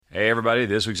Hey everybody,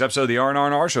 this week's episode of the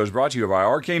R&R Show is brought to you by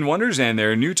Arcane Wonders and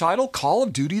their new title, Call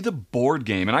of Duty the Board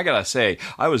Game. And I gotta say,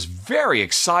 I was very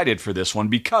excited for this one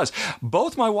because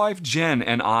both my wife Jen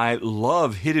and I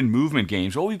love hidden movement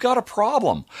games. Well, we've got a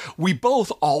problem. We both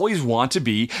always want to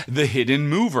be the hidden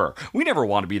mover. We never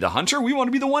want to be the hunter, we want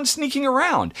to be the one sneaking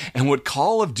around. And what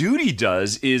Call of Duty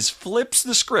does is flips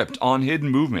the script on hidden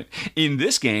movement. In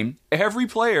this game, every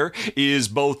player is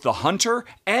both the hunter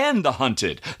and the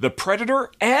hunted, the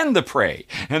predator and the prey.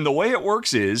 And the way it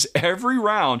works is every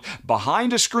round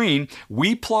behind a screen,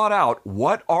 we plot out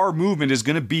what our movement is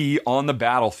going to be on the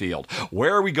battlefield.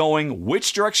 Where are we going?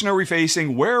 Which direction are we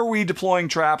facing? Where are we deploying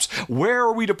traps? Where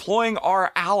are we deploying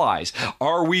our allies?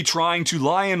 Are we trying to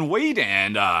lie in wait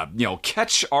and,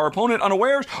 catch our opponent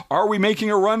unawares? Are we making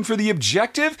a run for the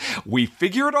objective? We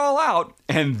figure it all out,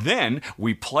 and then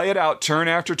we play it out turn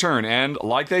after turn. And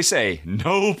like they say,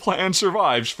 no plan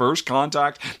survives first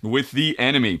contact with the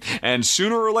enemy. And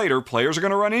sooner or later, players are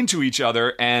going to run into each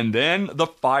other, and then the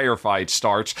firefight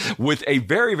starts with a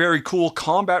very, very cool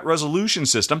combat resolution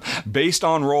system based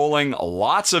on rolling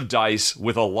lots of dice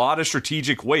with a lot of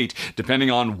strategic weight,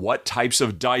 depending on what types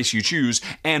of dice you choose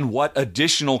and what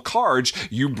additional cards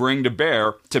you bring to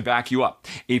bear to back you up.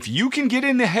 If you can get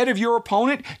in ahead of your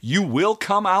opponent, you will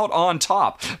come out on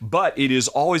top, but it is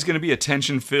always going to be a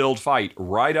tension-filled fight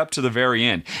right up to the very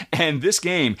end. And this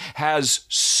game has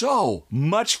so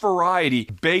much variety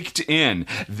baked in.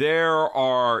 There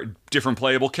are different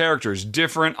playable characters,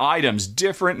 different items,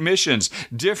 different missions,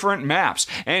 different maps.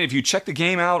 And if you check the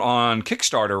game out on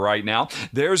Kickstarter right now,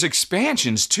 there's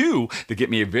expansions too that get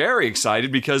me very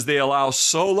excited because they allow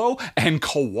solo and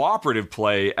cooperative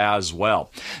play as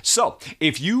well. So,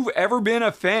 if you've ever been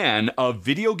a fan of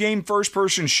video game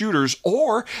first-person shooters,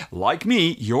 or like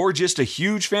me, you're just a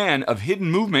huge fan of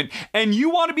hidden movement and you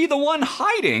want to be the one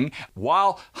hiding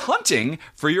while hunting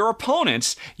for your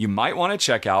opponents, you might want to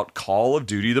check out Call of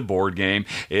Duty the Board Game.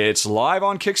 It's live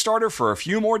on Kickstarter for a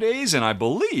few more days, and I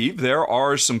believe there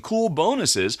are some cool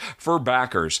bonuses for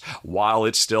backers while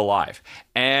it's still live.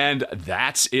 And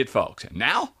that's it, folks.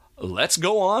 Now, let's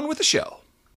go on with the show.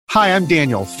 Hi, I'm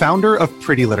Daniel, founder of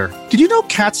Pretty Litter. Did you know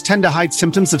cats tend to hide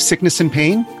symptoms of sickness and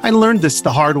pain? I learned this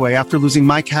the hard way after losing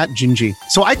my cat, Gingy.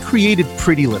 So I created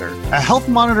Pretty Litter, a health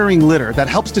monitoring litter that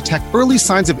helps detect early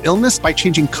signs of illness by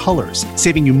changing colors,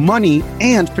 saving you money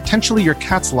and potentially your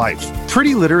cat's life.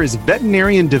 Pretty Litter is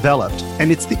veterinarian developed, and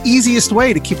it's the easiest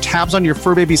way to keep tabs on your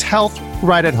fur baby's health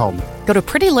right at home. Go to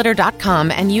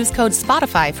prettylitter.com and use code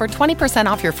SPOTIFY for 20%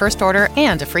 off your first order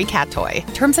and a free cat toy.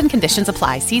 Terms and conditions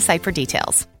apply. See site for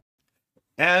details.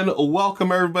 And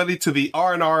welcome, everybody, to the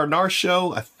R&R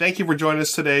Show. Thank you for joining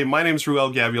us today. My name is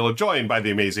Ruel Gaviolo, joined by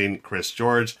the amazing Chris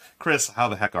George. Chris, how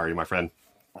the heck are you, my friend?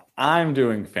 I'm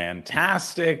doing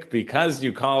fantastic because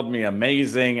you called me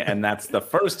amazing, and that's the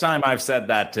first time I've said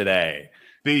that today.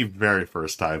 The very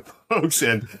first time, folks.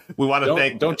 And we want to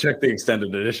thank... Don't check the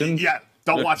extended edition. Yeah.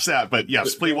 Don't watch that, but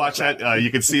yes, please watch that. You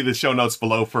can see the show notes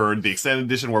below for the extended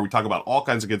edition where we talk about all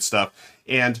kinds of good stuff.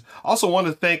 And also want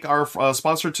to thank our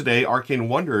sponsor today, Arcane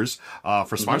Wonders,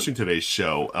 for sponsoring today's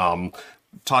show.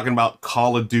 Talking about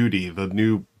Call of Duty, the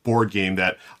new board game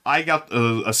that I got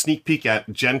a sneak peek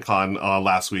at Gen Con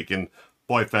last week. And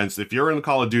boy, friends, if you're in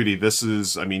Call of Duty,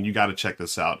 you got to check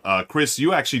this out. Chris,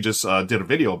 you actually just did a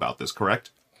video about this,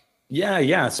 correct?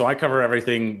 Yeah. So I cover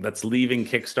everything that's leaving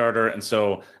Kickstarter. And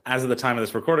so as of the time of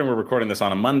this recording, we're recording this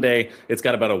on a Monday. It's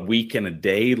got about a week and a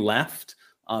day left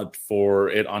for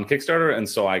it on Kickstarter. And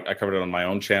so I covered it on my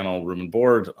own channel, Room and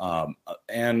Board. I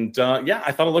thought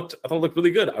it looked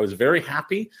really good. I was very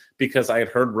happy because I had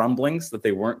heard rumblings that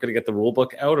they weren't going to get the rule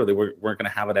book out, or they weren't going to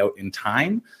have it out in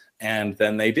time. And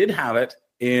then they did have it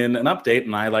in an update.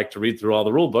 And I like to read through all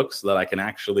the rule books so that I can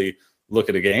actually look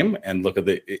at a game and look at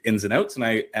the ins and outs,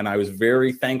 and I was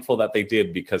very thankful that they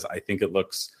did, because I think it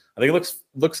looks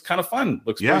kind of fun.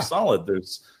 Looks very solid.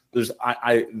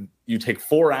 You take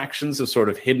 4 actions of sort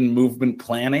of hidden movement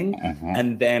planning,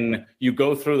 and then you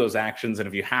go through those actions, and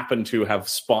if you happen to have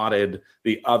spotted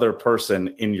the other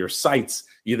person in your sights,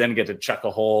 you then get to chuck a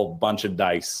whole bunch of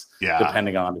dice,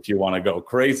 depending on if you want to go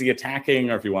crazy attacking,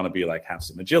 or if you want to be like have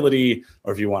some agility,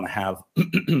 or if you want to have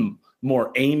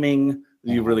more aiming.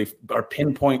 You really are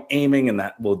pinpoint aiming, and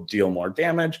that will deal more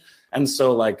damage. And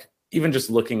so, like, even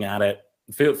just looking at it,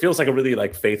 feels like a really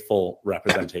like faithful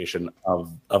representation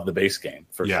of the base game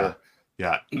for sure.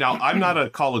 Yeah. Now, I'm not a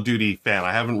Call of Duty fan.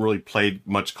 I haven't really played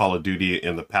much Call of Duty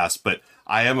in the past, but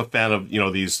I am a fan of,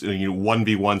 these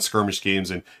 1v1 skirmish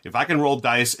games. And if I can roll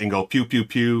dice and go pew, pew,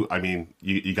 pew, I mean,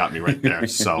 you got me right there.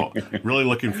 So really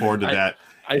looking forward to that.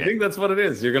 I think that's what it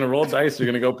is. You're going to roll dice. You're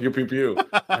going to go pew, pew, pew.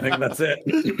 I think that's it.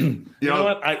 you know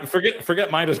what? Forget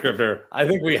my descriptor. I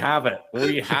think we have it.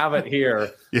 We have it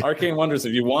here. Yeah. Arcane Wonders,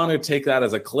 if you want to take that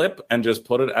as a clip and just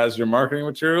put it as your marketing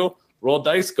material, roll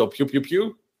dice, go pew, pew,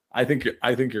 pew. I think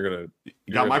you're gonna.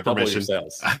 You got my permission.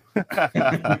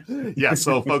 Yeah,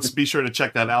 so folks, be sure to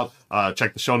check that out.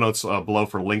 Check the show notes below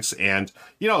for links. And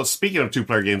speaking of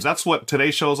 2-player games, that's what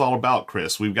today's show is all about,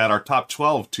 Chris. We've got our top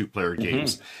 12 2-player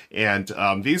games, and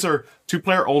these are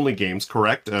 2-player only games.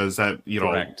 Correct? Is that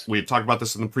Correct. We had talked about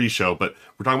this in the pre-show, but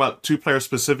we're talking about 2-player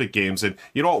specific games. And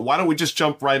why don't we just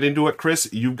jump right into it, Chris?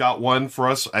 You've got one for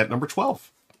us at number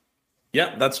 12.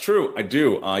 Yeah, that's true. I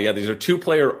do. These are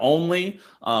 2-player only.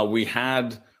 We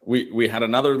had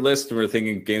another list. We were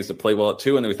thinking games to play well at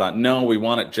 2, and then we thought, no, we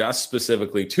want it just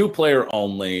specifically 2-player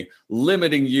only,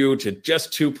 limiting you to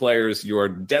just 2 players. You are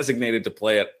designated to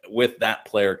play it with that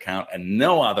player count and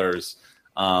no others,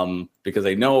 because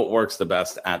they know it works the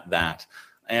best at that.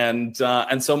 And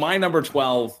so my number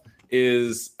 12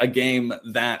 is a game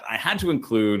that I had to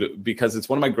include because it's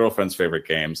one of my girlfriend's favorite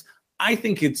games. I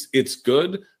think it's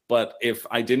good. But if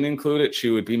I didn't include it, she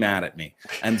would be mad at me.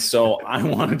 And so I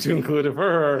wanted to include it for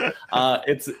her.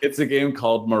 It's a game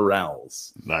called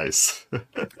Morels. Nice.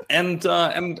 and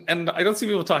I don't see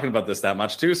people talking about this that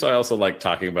much too. So I also like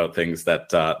talking about things that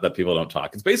people don't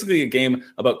talk. It's basically a game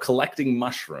about collecting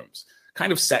mushrooms,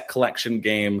 kind of set collection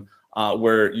game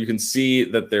where you can see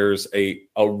that there's a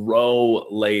row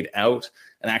laid out.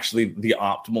 And actually the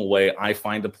optimal way I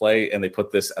find to play, and they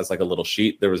put this as like a little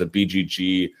sheet. There was a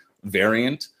BGG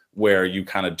variant where you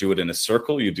kind of do it in a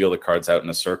circle. You deal the cards out in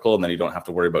a circle, and then you don't have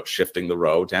to worry about shifting the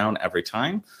row down every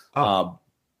time.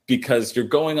 Because you're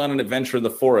going on an adventure in the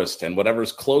forest, and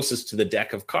whatever's closest to the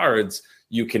deck of cards,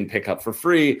 you can pick up for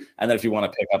free. And then if you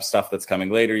want to pick up stuff that's coming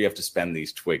later, you have to spend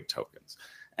these twig tokens.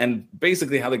 And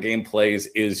basically how the game plays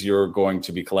is you're going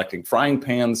to be collecting frying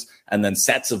pans and then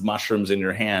sets of mushrooms in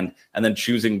your hand, and then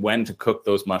choosing when to cook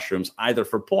those mushrooms, either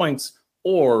for points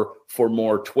or for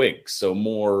more twigs. So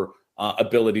more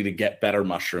ability to get better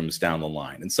mushrooms down the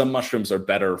line. And some mushrooms are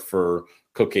better for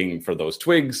cooking for those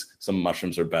twigs. Some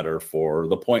mushrooms are better for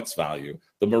the points value.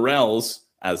 The Morels,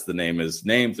 as the name is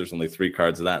named, there's only 3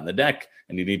 cards of that in the deck,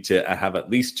 and you need to have at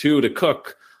least 2 to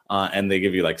cook. And they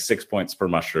give you like 6 points per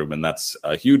mushroom, and that's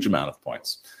a huge amount of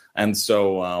points. And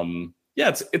so,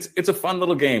 it's a fun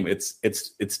little game.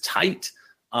 It's tight.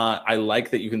 I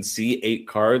like that you can see 8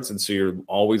 cards, and so you're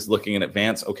always looking in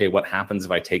advance. Okay, what happens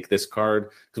if I take this card?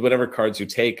 Because whatever cards you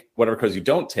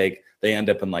don't take, they end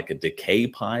up in like a decay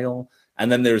pile.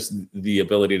 And then there's the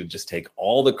ability to just take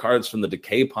all the cards from the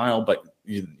decay pile, but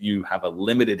you have a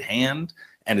limited hand,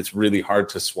 and it's really hard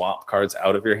to swap cards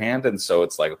out of your hand. And so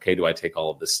it's like, okay, do I take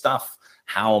all of this stuff?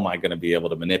 How am I going to be able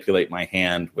to manipulate my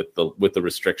hand with the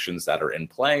restrictions that are in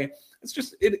play? It's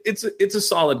just it's a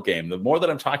solid game. The more that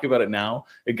I'm talking about it now,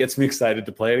 it gets me excited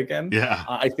to play it again. Yeah,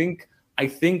 I think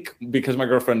because my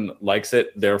girlfriend likes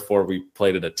it, therefore we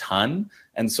played it a ton.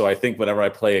 And so I think whenever I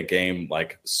play a game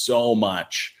like so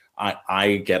much,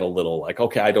 I get a little like,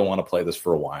 okay, I don't want to play this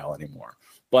for a while anymore.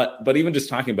 But even just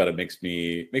talking about it makes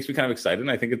me kind of excited.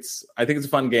 And I think it's a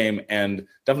fun game and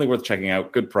definitely worth checking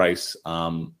out. Good price.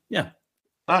 Yeah.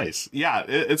 Nice. Yeah,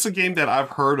 it's a game that I've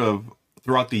heard of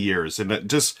throughout the years, and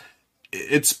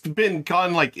it's been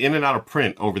gone like in and out of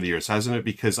print over the years, hasn't it?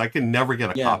 Because I can never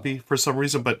get a copy for some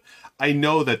reason, but I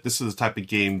know that this is the type of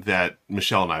game that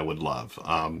Michelle and I would love.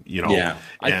 Yeah,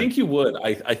 I think you would.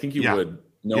 I think you would,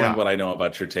 knowing what I know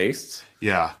about your tastes.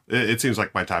 Yeah, it seems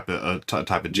like my type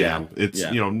of jam. It's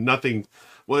nothing.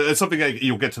 Well, it's something that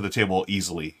you'll get to the table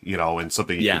easily, and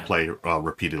something you can play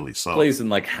repeatedly. So plays in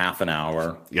like half an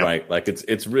hour, right? Like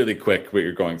it's really quick what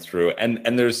you're going through,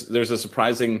 and there's a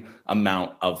surprising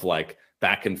amount of like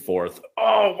back and forth.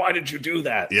 Oh, why did you do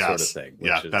that? Sort of thing.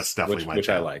 That's definitely which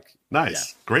I like.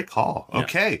 Nice, great call.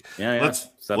 Okay, let's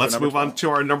move on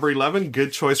to our number 11.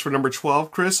 Good choice for number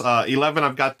 12, Chris. 11,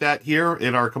 I've got that here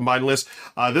in our combined list.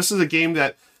 This is a game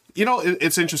that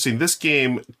it's interesting. This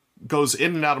game goes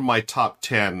in and out of my top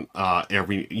 10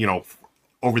 every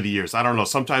over the years. I don't know.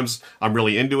 Sometimes I'm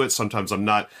really into it. Sometimes I'm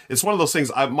not. It's one of those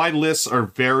things. My lists are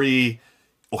very,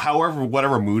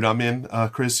 whatever mood I'm in,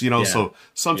 Chris. So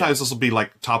sometimes this will be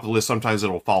like top of the list. Sometimes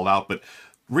it'll fall out. But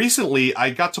recently, I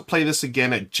got to play this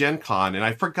again at Gen Con, and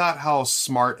I forgot how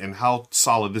smart and how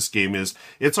solid this game is.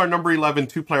 It's our number 11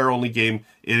 2-player only game.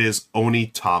 It is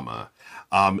Onitama.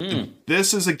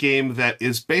 This is a game that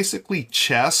is basically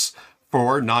chess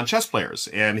for non-chess players.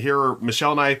 And here,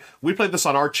 Michelle and I, we played this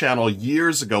on our channel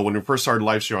years ago when we first started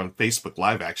live stream on Facebook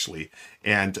Live, actually.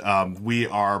 And we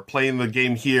are playing the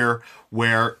game here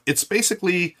where it's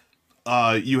basically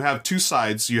you have two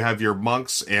sides. You have your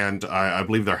monks and I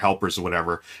believe they're helpers or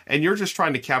whatever, and you're just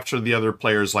trying to capture the other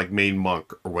player's like main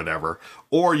monk or whatever.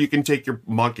 Or you can take your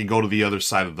monk and go to the other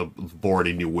side of the board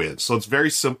and you win. So it's very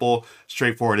simple,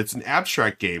 straightforward. It's an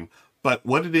abstract game, but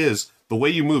what it is, the way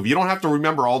you move, you don't have to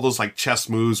remember all those like chess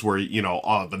moves where,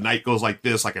 the knight goes like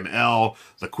this, like an L,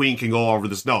 the queen can go over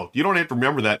this. No, you don't have to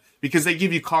remember that because they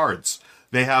give you cards.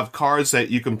 They have cards that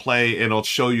you can play and it'll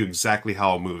show you exactly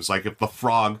how it moves. Like if the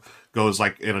frog goes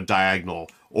like in a diagonal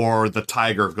or the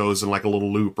tiger goes in like a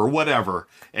little loop or whatever.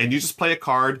 And you just play a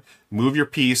card, move your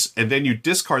piece, and then you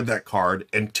discard that card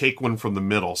and take one from the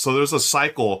middle. So there's a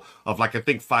cycle of like, I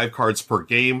think 5 cards per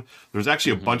game. There's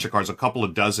actually a bunch of cards, a couple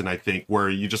of dozen, I think, where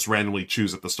you just randomly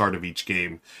choose at the start of each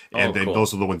game. And then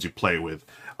those are the ones you play with.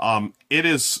 It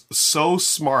is so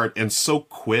smart and so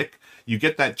quick. You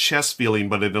get that chess feeling,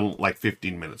 but in like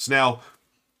 15 minutes. Now,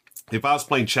 if I was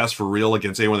playing chess for real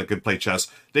against anyone that could play chess,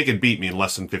 they could beat me in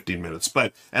less than 15 minutes.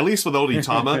 But at least with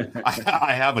Onitama,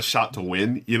 I have a shot to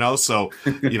win, So,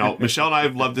 Michelle and I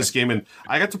have loved this game. And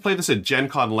I got to play this at Gen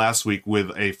Con last week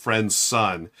with a friend's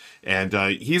son. And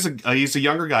he's a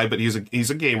younger guy, but he's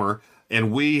a gamer.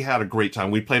 And we had a great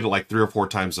time. We played it like 3 or 4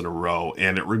 times in a row.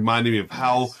 And it reminded me of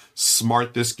how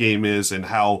smart this game is and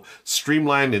how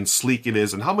streamlined and sleek it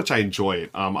is and how much I enjoy it.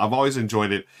 I've always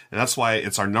enjoyed it. And that's why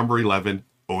it's our number 11,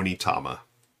 Onitama.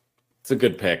 It's a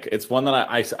good pick. It's one that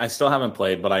I still haven't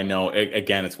played, but I know,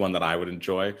 again, it's one that I would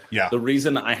enjoy. Yeah. The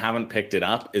reason I haven't picked it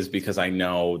up is because I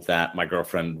know that my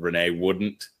girlfriend, Renee,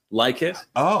 wouldn't like it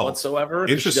whatsoever.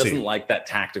 Interesting. She doesn't like that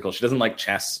tactical. She doesn't like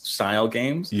chess style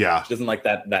games. Yeah. She doesn't like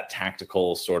that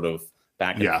tactical sort of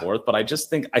back and forth. But I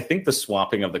think the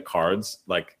swapping of the cards,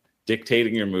 like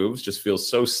dictating your moves, just feels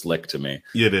so slick to me.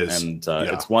 It is. And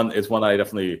it's one that I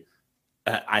definitely...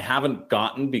 I haven't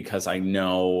gotten because I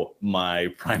know my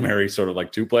primary sort of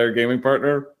like 2-player gaming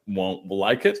partner will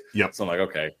like it. Yep. So I'm like,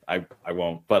 okay, I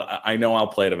won't, but I know I'll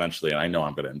play it eventually, and I know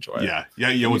I'm going to enjoy it.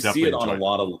 Yeah, you will definitely see it on enjoy a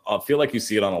lot of. I feel like you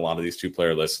see it on a lot of these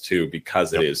 2-player lists too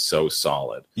because it is so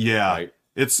solid. Yeah, right?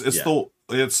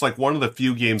 It's like one of the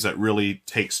few games that really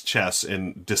takes chess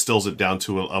and distills it down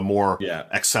to a more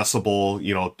accessible,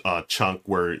 chunk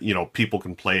where, people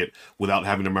can play it without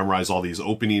having to memorize all these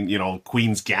opening,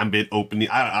 Queen's Gambit opening.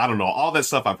 I don't know. All that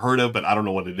stuff I've heard of, but I don't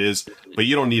know what it is. But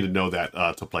you don't need to know that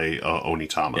to play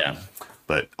Onitama. Yeah.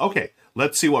 But okay,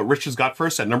 let's see what Richard's got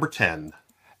first at number 10.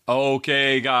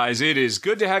 Okay, guys, it is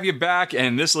good to have you back,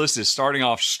 and this list is starting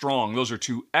off strong. Those are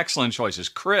 2 excellent choices.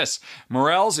 Chris,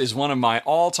 Morels is one of my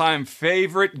all-time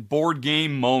favorite board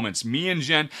game moments. Me and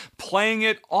Jen playing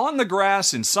it on the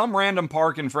grass in some random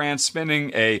park in France,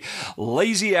 spending a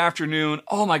lazy afternoon.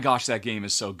 Oh my gosh, that game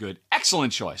is so good.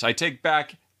 Excellent choice. I take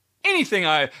back anything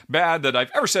bad that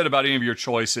I've ever said about any of your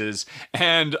choices.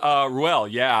 And, Ruel,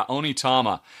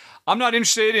 Onitama. I'm not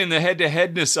interested in the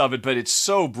head-to-headness of it, but it's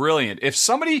so brilliant. If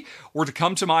somebody were to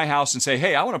come to my house and say,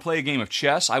 hey, I want to play a game of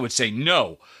chess, I would say,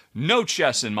 no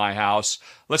chess in my house.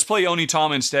 Let's play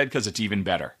Onitama instead because it's even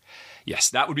better. Yes,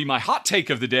 that would be my hot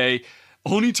take of the day.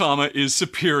 Onitama is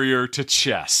superior to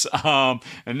chess. And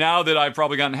now that I've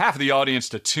probably gotten half of the audience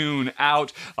to tune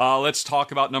out, let's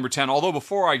talk about number 10. Although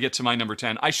before I get to my number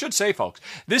 10, I should say, folks,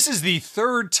 this is the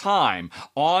 3rd time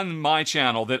on my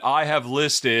channel that I have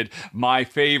listed my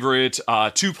favorite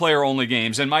 2-player only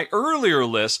games. And my earlier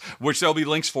list, which there'll be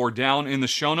links for down in the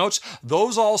show notes,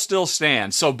 those all still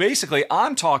stand. So basically,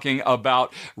 I'm talking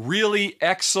about really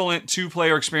excellent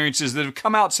 2-player experiences that have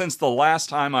come out since the last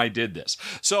time I did this.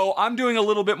 So I'm doing a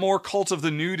little bit more Cult of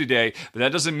the New today, but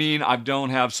that doesn't mean I don't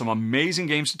have some amazing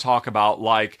games to talk about,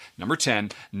 like number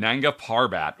 10, Nanga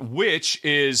Parbat, which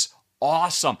is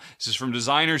awesome. This is from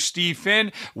designer Steve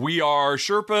Finn. We are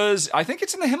Sherpas, I think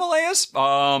it's in the Himalayas,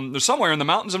 they're somewhere in the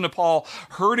mountains of Nepal,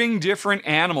 herding different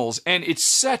animals, and it's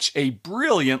such a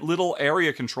brilliant little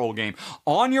area control game.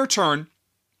 On your turn,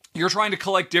 you're trying to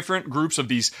collect different groups of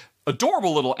these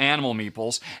adorable little animal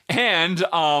meeples, and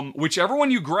whichever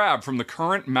one you grab from the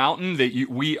current mountain that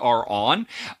we are on,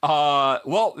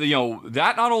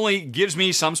 that not only gives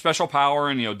me some special power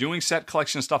and, doing set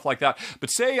collection and stuff like that, but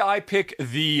say I pick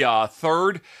the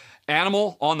 3rd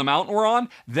animal on the mountain we're on,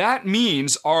 that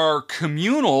means our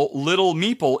communal little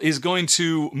meeple is going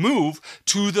to move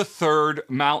to the 3rd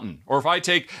mountain. Or if I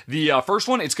take the first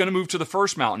one, it's going to move to the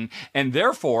 1st mountain. And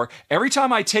therefore, every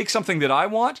time I take something that I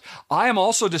want, I am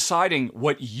also deciding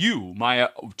what you, my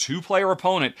 2-player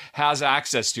opponent, has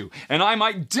access to. And I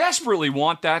might desperately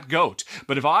want that goat.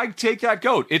 But if I take that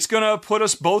goat, it's going to put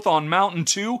us both on Mountain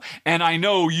 2. And I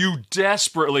know you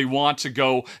desperately want to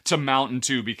go to Mountain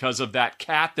 2 because of that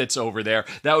cat that's over there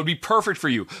that would be perfect for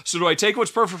you. So do I take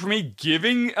what's perfect for me,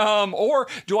 giving, or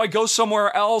do I go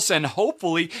somewhere else and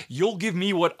hopefully you'll give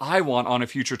me what I want on a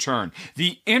future turn?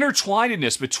 The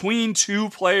intertwinedness between two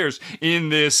players in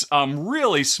this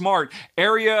really smart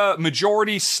area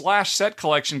majority / set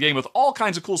collection game with all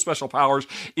kinds of cool special powers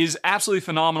is absolutely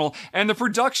phenomenal. And the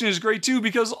production is great too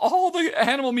because all the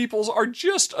animal meeples are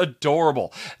just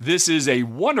adorable. This is a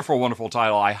wonderful, wonderful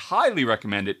title. I highly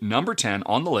recommend it. Number 10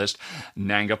 on the list,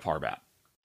 Nanga Parbat.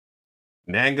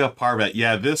 Nanga Parbat.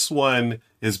 Yeah, this one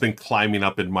has been climbing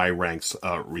up in my ranks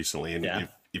recently. And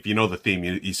if you know the theme,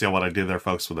 you see what I did there,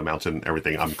 folks, with the mountain and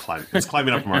everything. It's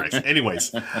climbing up in my ranks.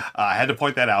 Anyways, I had to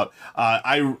point that out.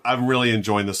 I'm really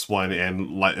enjoying this one.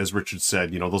 And as Richard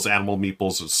said, those animal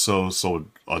meeples are so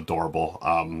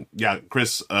adorable.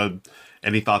 Chris,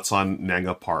 any thoughts on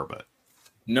Nanga Parbat?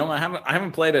 No, I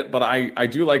haven't played it, but I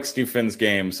do like Steve Finn's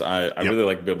games. I really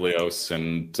like Biblios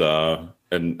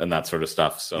and that sort of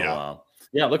stuff. So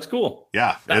it looks cool.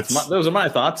 Yeah, those are my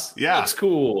thoughts. Yeah, it's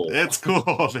cool. It's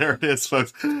cool. There it is,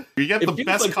 folks. You get the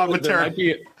best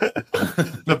commentary.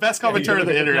 The best commentary on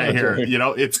the internet here.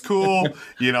 It's cool.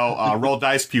 Roll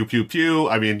dice, pew pew pew.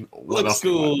 I mean, what looks else?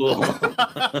 Cool.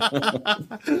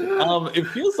 It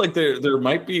feels like there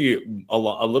might be a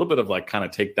little bit of like kind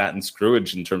of take that and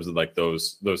screwage in terms of like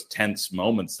those tense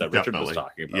moments that Richard was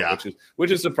talking about,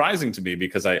 which is surprising to me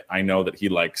because I know that he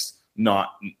likes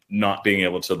not being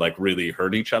able to like really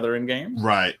hurt each other in games.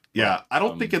 Right. Yeah. I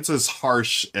don't think it's as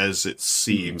harsh as it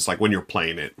seems like when you're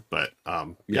playing it, but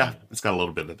it's got a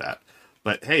little bit of that.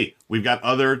 But hey, we've got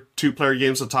other 2-player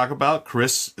games to talk about.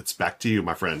 Chris, it's back to you,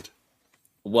 my friend.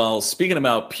 Well, speaking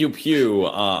about Pew Pew,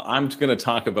 I'm going to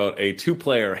talk about a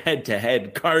 2-player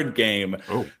head-to-head card game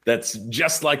that's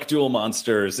just like Duel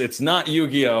Monsters. It's not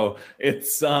Yu-Gi-Oh!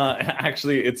 It's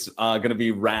actually going to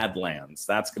be Radlands.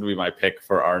 That's going to be my pick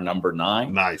for our number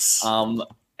 9. Nice.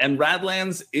 And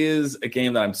Radlands is a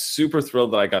game that I'm super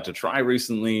thrilled that I got to try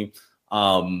recently.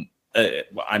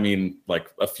 I mean, like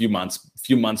a few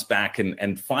months back,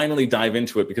 and finally dive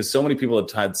into it because so many people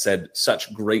had said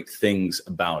such great things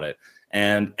about it.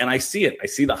 And I see it. I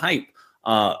see the hype.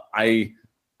 I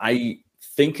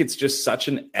think it's just such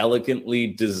an elegantly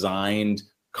designed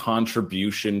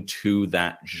contribution to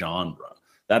that genre.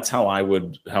 That's how I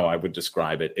would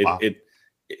describe it.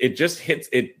 It just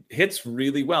hits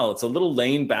really well. It's a little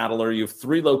lane battler. You have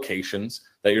 3 locations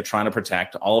that you're trying to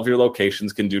protect. All of your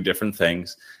locations can do different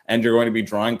things, and you're going to be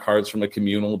drawing cards from a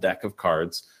communal deck of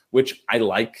cards, which I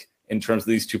like. In terms of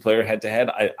these 2-player head-to-head,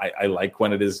 I like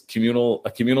when it is a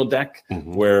communal deck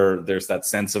where there's that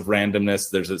sense of randomness.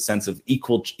 There's a sense of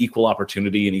equal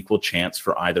opportunity and equal chance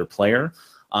for either player.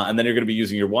 And then you're going to be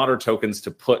using your water tokens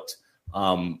to put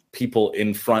people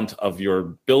in front of your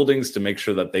buildings to make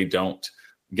sure that they don't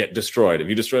get destroyed. If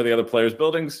you destroy the other player's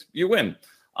buildings, you win.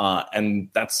 And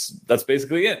that's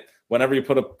basically it. Whenever you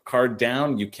put a card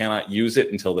down, you cannot use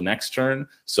it until the next turn.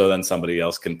 So then somebody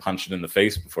else can punch it in the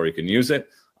face before you can use it.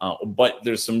 But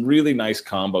there's some really nice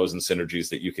combos and synergies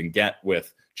that you can get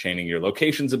with chaining your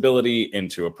location's ability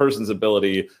into a person's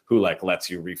ability who like lets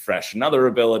you refresh another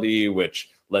ability, which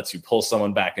lets you pull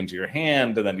someone back into your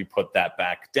hand. And then you put that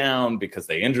back down because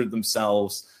they injured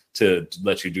themselves to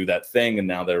let you do that thing. And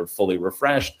now they're fully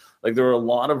refreshed. Like there are a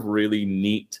lot of really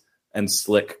neat and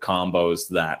slick combos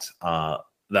that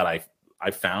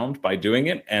I found by doing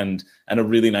it and a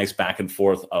really nice back and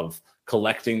forth of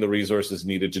collecting the resources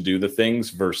needed to do the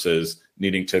things versus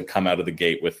needing to come out of the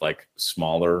gate with like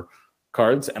smaller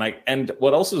cards. And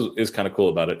what also is kind of cool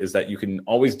about it is that you can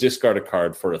always discard a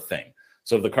card for a thing.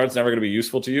 So if the card's never going to be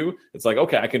useful to you, it's like,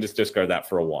 okay, I can just discard that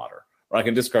for a water, or I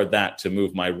can discard that to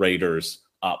move my raiders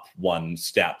up 1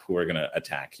 step who are going to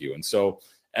attack you. And so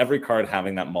every card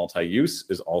having that multi-use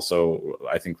is also,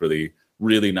 I think, really,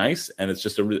 really nice. And it's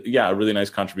just a really nice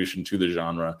contribution to the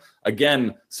genre.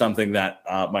 Again, something that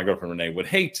my girlfriend Renee would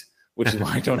hate, which is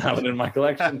why I don't have it in my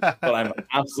collection. But I'm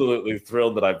absolutely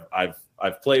thrilled that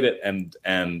I've played it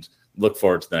and look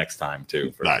forward to the next time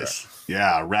too. Nice. Sure.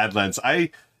 Yeah, Radlands. I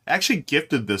actually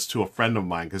gifted this to a friend of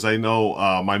mine because I know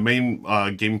my main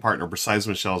gaming partner besides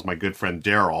Michelle is my good friend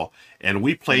Daryl, and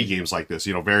we play games like this,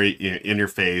 very in your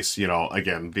face.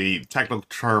 Again, the technical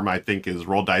term I think is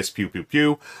roll dice, pew pew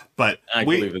pew, but I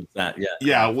believe it's that.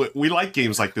 We like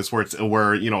games like this where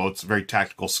it's very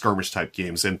tactical skirmish type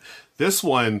games, and this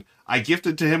one I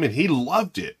gifted to him and he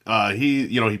loved it.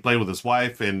 He played with his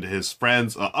wife and his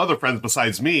friends, other friends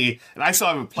besides me, and I still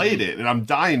haven't played it, and I'm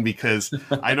dying because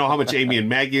I know how much Amy and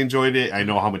Maggie enjoyed it. I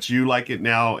know how much you like it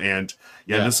now, and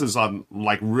this is on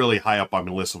like really high up on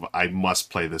the list of I must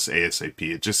play this ASAP.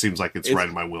 It just seems like it's right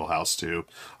in my wheelhouse too.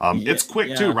 It's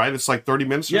quick too, right? It's like 30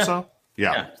 minutes or so.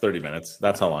 Yeah. 30 minutes.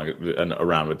 That's how long a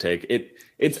round would take.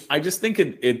 I just think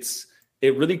it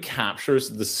really captures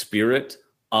the spirit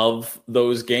of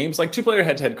those games. Like two-player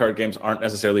head-to-head card games aren't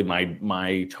necessarily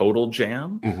my total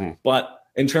jam, but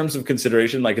in terms of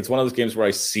consideration, like it's one of those games where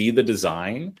I see the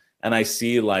design and I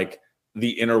see like the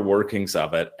inner workings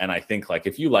of it, and I think like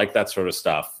if you like that sort of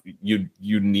stuff, you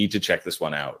need to check this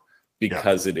one out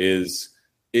because it is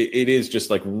just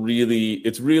like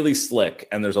it's really slick,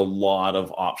 and there's a lot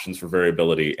of options for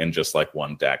variability in just like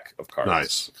one deck of cards.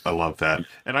 Nice. I love that.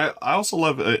 And I also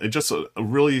love just a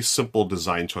really simple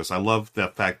design choice. I love the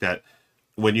fact that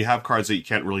when you have cards that you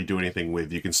can't really do anything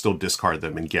with, you can still discard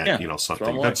them and get,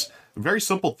 something. That's a very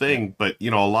simple thing, but, a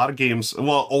lot of games,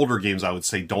 well, older games, I would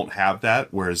say, don't have that,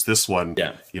 whereas this one,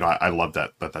 I love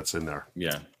that's in there.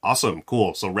 Yeah. Awesome.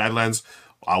 Cool. So Radlands,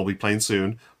 I'll be playing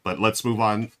soon, but let's move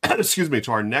on,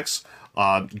 to our next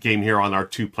game here on our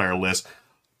 2-player list.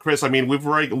 Chris, I mean,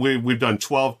 we've done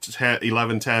 12, 10,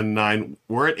 11, 10, 9.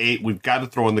 We're at 8. We've got to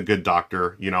throw in the Good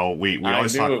Doctor. We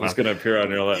always talk about it. Was going to appear on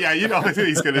your list. Yeah,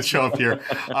 he's going to show up here.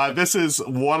 This is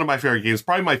one of my favorite games,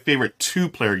 probably my favorite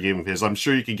 2-player game of his. I'm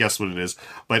sure you can guess what it is,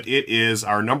 but it is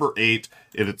our number 8.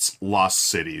 It's Lost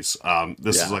Cities.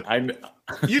 This is like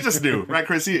you just knew, right,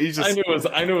 Chris? You just I knew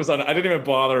it was on. I didn't even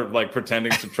bother like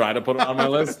pretending to try to put it on my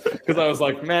list because I was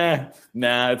like,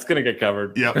 nah, it's gonna get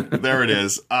covered. Yep, there it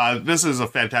is. This is a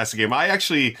fantastic game.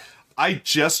 I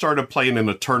just started playing in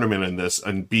a tournament in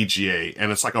BGA,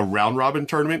 and it's like a round robin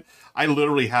tournament. I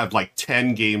literally have like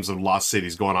 10 games of Lost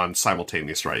Cities going on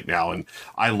simultaneous right now, and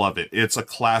I love it. It's a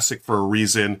classic for a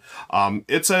reason.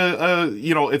 It's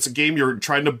it's a game you're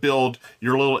trying to build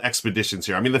your little expeditions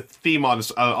here. I mean, the theme,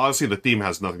 honestly, the theme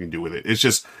has nothing to do with it. It's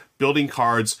just building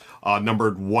cards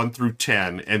numbered 1 through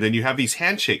 10, and then you have these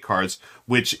handshake cards,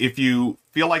 which if you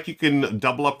feel like you can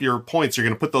double up your points, you're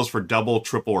going to put those for double,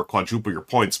 triple, or quadruple your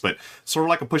points, but sort of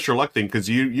like a push your luck thing, because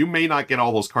you may not get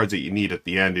all those cards that you need at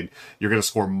the end, and you're going to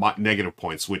score negative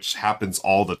points, which happens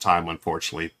all the time,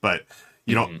 unfortunately. But,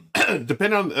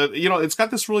 depending on, it's got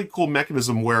this really cool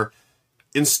mechanism where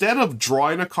instead of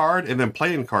drawing a card and then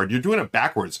playing a card, you're doing it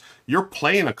backwards. You're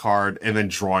playing a card and then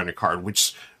drawing a card,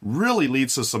 which really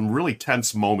leads to some really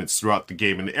tense moments throughout the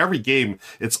game. And every game,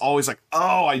 it's always like,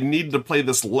 oh, I need to play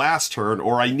this last turn,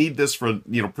 or I need this for,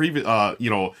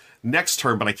 next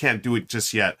turn, but I can't do it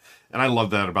just yet. And I love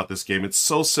that about this game. It's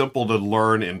so simple to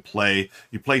learn and play.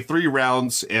 You play 3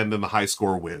 rounds, and then the high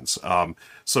score wins.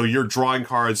 So you're drawing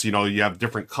cards, you have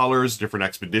different colors, different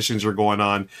expeditions are going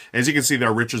on. As you can see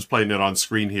there, Richard's playing it on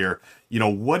screen here.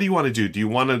 What do you want to do? Do you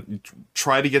want to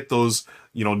try to get those,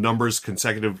 numbers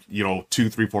consecutive, 2,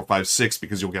 3, 4, 5, 6,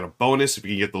 because you'll get a bonus if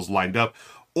you can get those lined up?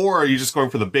 Or are you just going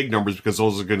for the big numbers because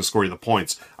those are going to score you the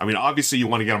points? I mean, obviously you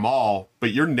want to get them all,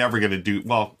 but you're never going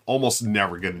to almost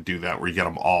never going to do that where you get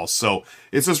them all. So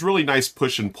it's this really nice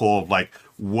push and pull of like,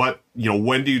 when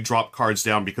do you drop cards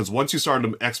down? Because once you start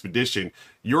an expedition,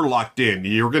 you're locked in.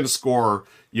 You're going to score,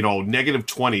 negative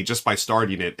 20 just by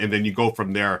starting it. And then you go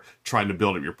from there trying to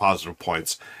build up your positive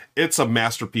points. It's a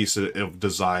masterpiece of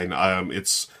design.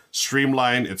 It's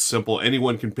streamlined. It's simple.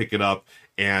 Anyone can pick it up.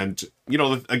 And,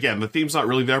 again, the theme's not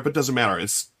really there, but it doesn't matter.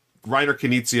 It's Reiner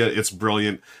Knizia. It's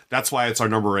brilliant. That's why it's our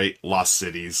number 8, Lost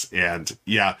Cities. And,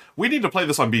 yeah, we need to play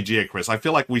this on BGA, Chris. I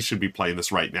feel like we should be playing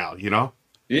this right now,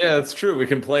 Yeah, that's true. We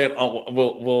can play it.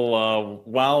 We'll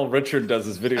while Richard does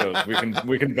his videos,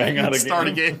 we can bang out a game. Start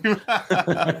a game.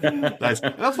 Nice.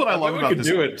 That's what I love about this.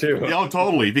 We can do it too. Yeah,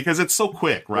 totally, because it's so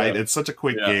quick, right? Yeah. It's such a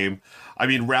quick game. I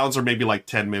mean, rounds are maybe like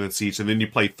 10 minutes each, and then you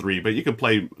play 3, but you can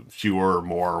play fewer or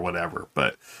more or whatever.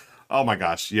 But oh my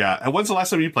gosh, yeah. And when's the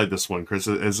last time you played this one, Chris?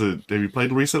 Have you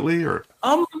played recently or?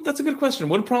 That's a good question.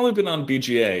 Would have probably been on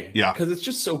BGA. Yeah, because it's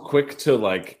just so quick to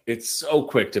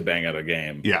bang out a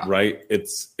game. Yeah, right.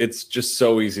 It's just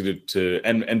so easy to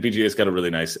and BGA's got a really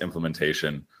nice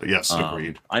implementation. Yes,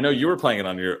 agreed. I know you were playing it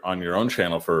on your own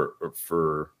channel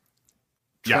for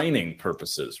training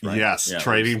purposes, right? Yes,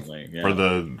 training for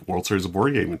the World Series of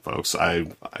Board Gaming, folks. I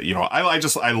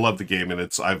love the game,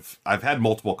 and I've had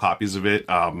multiple copies of it.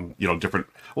 Different.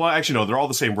 Well, actually, no, they're all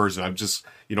the same version. I've just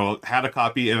had a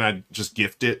copy, and I just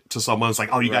gift it to someone. It's like,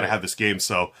 oh, you got to have this game.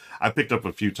 So I picked up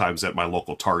a few times at my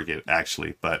local Target,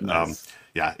 actually. But nice.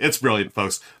 Yeah, it's brilliant,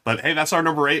 folks. But hey, that's our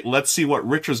number 8. Let's see what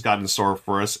Richard's got in store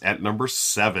for us at number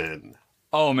 7.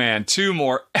 Oh man, 2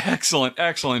 more excellent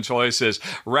choices.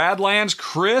 Radlands,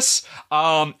 Chris,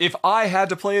 if I had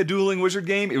to play a Dueling Wizard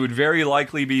game, it would very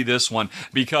likely be this one,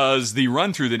 because the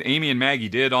run-through that Amy and Maggie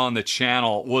did on the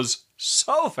channel was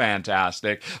So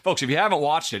fantastic. Folks, if you haven't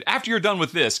watched it, after you're done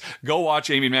with this, go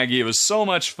watch Amy and Maggie. It was so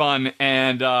much fun.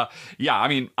 And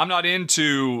I'm not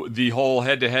into the whole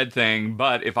head-to-head thing,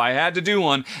 but if I had to do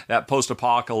one, that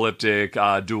post-apocalyptic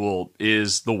duel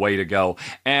is the way to go.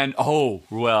 And,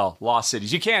 ruel, Lost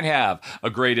Cities. You can't have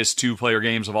a greatest two-player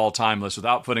games of all time list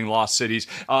without putting Lost Cities.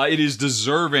 It is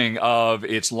deserving of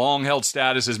its long-held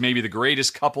status as maybe the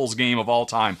greatest couples game of all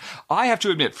time. I have to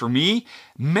admit, for me,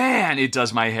 man, it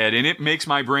does my head in. It makes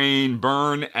my brain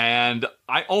burn, and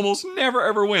I almost never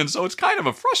ever win, so it's kind of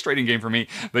a frustrating game for me,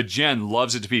 but Jen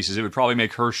loves it to pieces. It would probably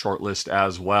make her shortlist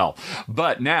as well.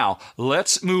 But now,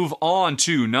 let's move on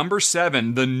to number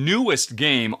 7, the newest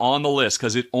game on the list,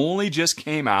 because it only just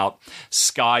came out,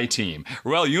 Sky Team.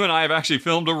 Well, you and I have actually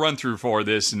filmed a run-through for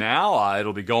this now.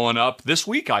 It'll be going up this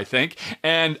week, I think,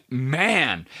 and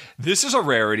man, this is a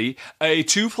rarity, a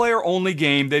two-player only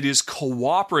game that is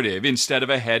cooperative instead of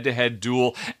a head-to-head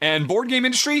duel, and board game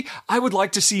industry, I would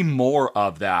like to see more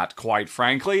of that, quite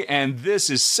frankly, and this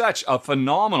is such a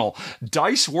phenomenal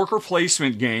dice worker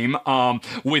placement game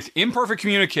with imperfect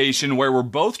communication where we're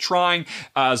both trying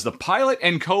as the pilot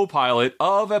and co-pilot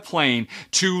of a plane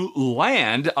to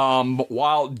land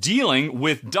while dealing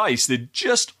with dice that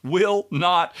just will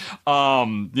not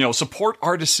support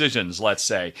our decisions, let's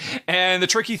say. And the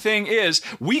tricky thing is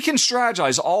we can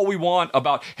strategize all we want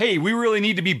about, hey, we really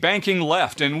need to be banking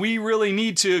left and we really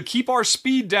need to keep our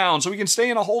speed down so we can stay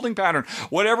in a holding pattern.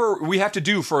 Whatever we have to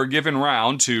do for a given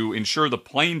round to ensure the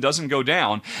plane doesn't go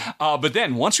down. But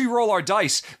then once we roll our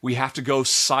dice, we have to go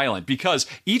silent because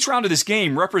each round of this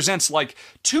game represents like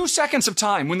 2 seconds of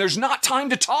time when there's not time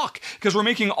to talk because we're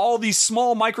making all these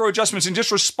small micro adjustments and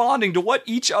just responding to what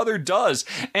each other does.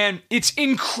 And it's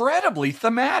incredibly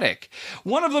thematic.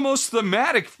 One of the most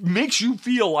thematic makes you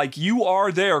feel like you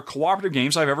are there cooperative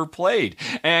games I've ever played.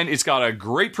 And it's got a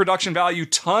great production value,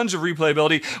 tons of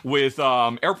replayability with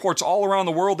airports all around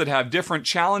the world that have different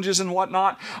challenges and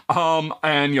whatnot,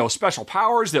 and special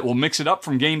powers that will mix it up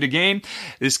from game to game.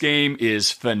 This game is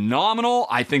phenomenal.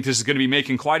 I think this is going to be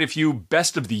making quite a few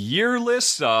best of the year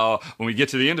lists when we get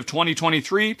to the end of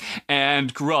 2023.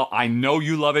 And Ruel, I know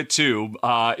you love it too.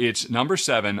 It's number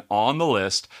 7 on the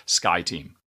list, Sky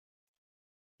Team.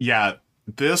 Yeah.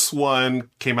 This one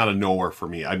came out of nowhere for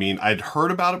me. I mean, I'd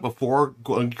heard about it before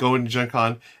going to Gen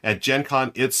Con. At Gen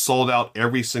Con, it sold out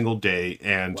every single day.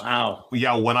 And wow.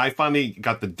 Yeah, when I finally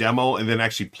got the demo and then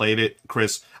actually played it,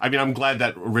 Chris, I mean, I'm glad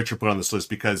that Richard put on this list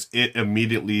because it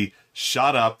immediately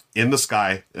shot up in the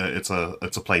sky. It's a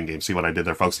playing game. See what I did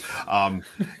there, folks?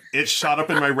 It shot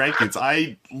up in my rankings.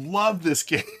 I love this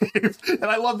game. And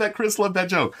I love that Chris loved that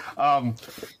joke.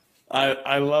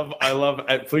 I love.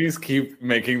 Please keep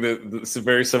making the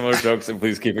very similar jokes, and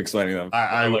please keep explaining them.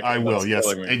 I will. Yes,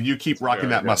 and you keep rocking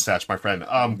that mustache, my friend.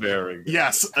 Very good.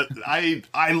 Yes,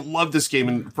 I love this game,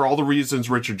 and for all the reasons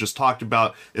Richard just talked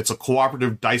about, it's a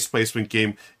cooperative dice placement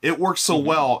game. It works so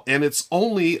well, and it's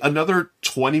only another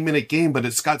 20-minute game, but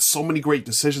it's got so many great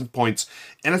decision points,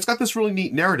 and it's got this really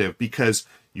neat narrative because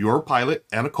you're a pilot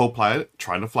and a co-pilot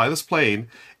trying to fly this plane.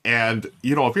 And,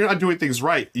 if you're not doing things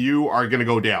right, you are going to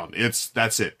go down.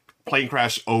 That's it. Plane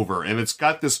crash over. And it's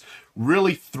got this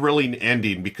really thrilling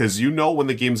ending because when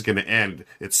the game's going to end.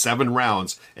 It's 7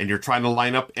 rounds and you're trying to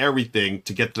line up everything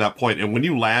to get to that point. And when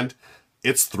you land,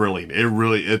 it's thrilling.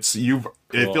 It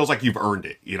feels like you've earned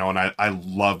it, and I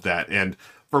love that. And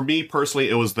for me personally,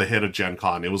 it was the hit of Gen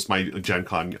Con. It was my Gen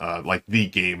Con, the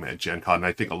game at Gen Con. And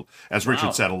I think, as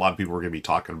Richard said, a lot of people were going to be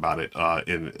talking about it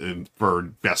for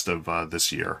best of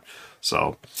this year.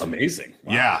 So amazing!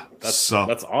 Wow. Yeah, that's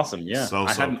awesome. Yeah,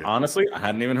 I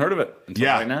hadn't even heard of it until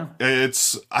right now.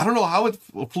 I don't know how it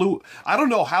flew. I don't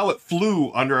know how it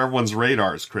flew under everyone's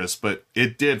radars, Chris, but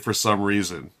it did for some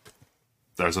reason.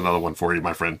 There's another one for you,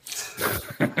 my friend.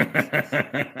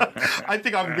 I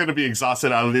think I'm going to be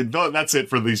exhausted out of it. No, that's it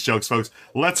for these jokes, folks.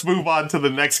 Let's move on to the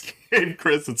next game.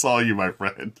 Chris, it's all you, my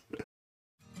friend.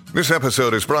 This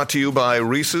episode is brought to you by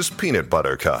Reese's Peanut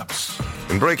Butter Cups.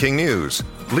 In breaking news,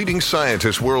 leading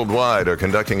scientists worldwide are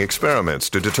conducting experiments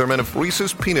to determine if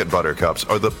Reese's Peanut Butter Cups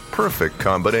are the perfect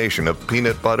combination of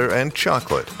peanut butter and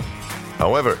chocolate.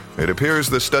 However, it appears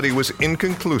the study was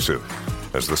inconclusive,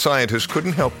 as the scientists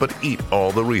couldn't help but eat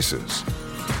all the Reese's.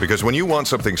 Because when you want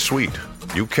something sweet,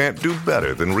 you can't do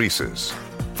better than Reese's.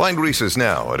 Find Reese's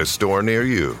now at a store near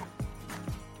you.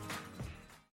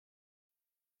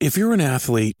 If you're an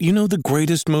athlete, you know the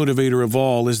greatest motivator of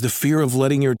all is the fear of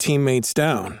letting your teammates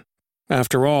down.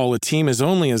 After all, a team is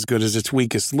only as good as its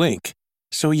weakest link.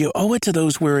 So you owe it to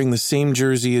those wearing the same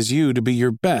jersey as you to be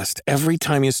your best every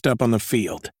time you step on the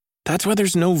field. That's why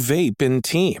there's no vape in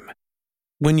team.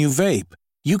 When you vape,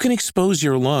 you can expose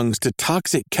your lungs to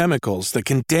toxic chemicals that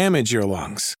can damage your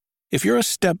lungs. If you're a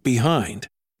step behind,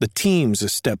 the team's a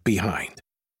step behind.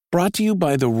 Brought to you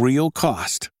by The Real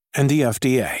Cost and the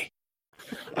FDA.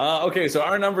 Okay, so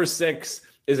our number 6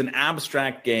 is an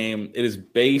abstract game. It is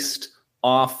based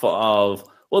off of,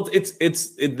 well,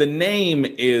 the name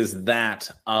is that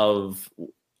of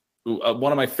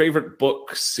one of my favorite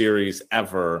book series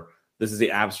ever. This is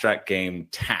the abstract game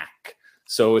Tack.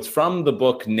 So it's from the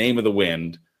book Name of the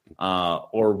Wind,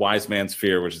 or Wise Man's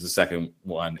Fear, which is the second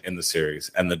one in the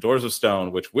series, and The Doors of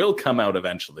Stone, which will come out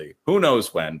eventually. Who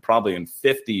knows when? Probably in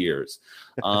 50 years.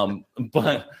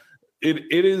 But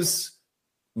it is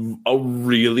a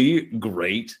really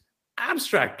great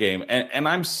abstract game, and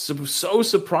I'm so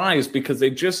surprised because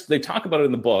they talk about it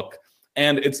in the book,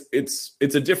 and it's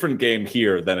a different game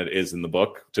here than it is in the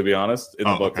book. To be honest, in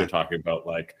the book they're talking about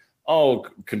like,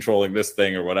 controlling this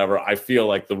thing or whatever. I feel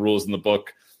like the rules in the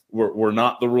book were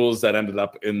not the rules that ended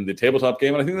up in the tabletop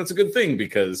game. And I think that's a good thing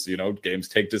because, games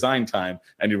take design time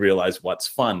and you realize what's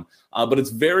fun. But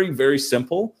it's very, very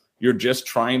simple. You're just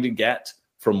trying to get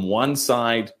from one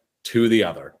side to the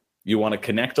other. You want to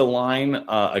connect a line,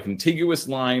 a contiguous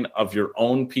line of your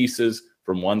own pieces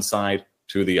from one side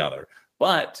to the other.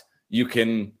 But you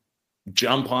can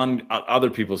jump on other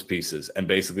people's pieces and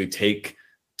basically take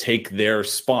their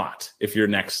spot if you're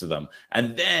next to them.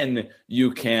 And then you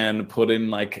can put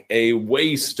in like a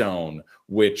waystone,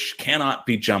 which cannot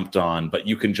be jumped on, but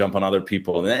you can jump on other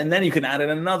people. And then you can add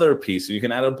in another piece. You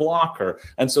can add a blocker.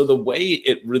 And so the way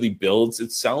it really builds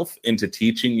itself into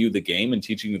teaching you the game and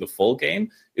teaching you the full game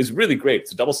is really great.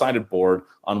 It's a double-sided board.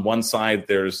 On one side,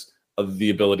 there's the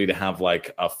ability to have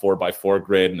like a 4x4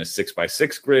 grid and a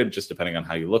 6x6 grid, just depending on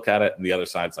how you look at it. And the other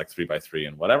side's like 3x3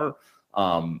 and whatever.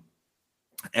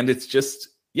 And it's just,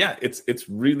 it's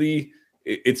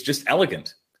just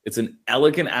elegant. It's an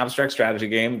elegant abstract strategy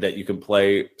game that you can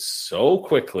play so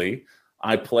quickly.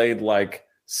 I played like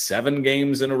 7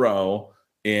 games in a row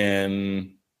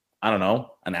in, I don't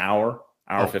know, an hour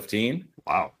 15.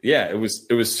 Wow. Yeah, it was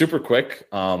super quick.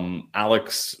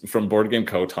 Alex from Board Game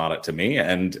Co. taught it to me,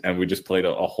 and we just played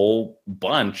a whole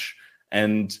bunch,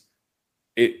 and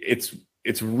it's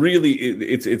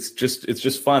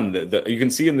just fun. You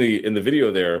can see in the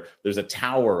video there's a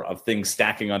tower of things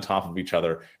stacking on top of each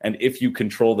other. And if you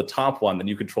control the top one, then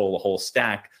you control the whole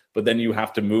stack, but then you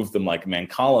have to move them like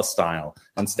Mancala style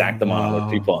and stack them on other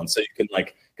people. And so you can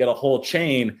like get a whole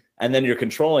chain, and then you're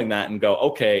controlling that and go,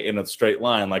 okay, in a straight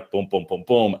line, like boom, boom, boom,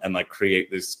 boom, and like create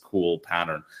this cool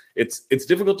pattern. It's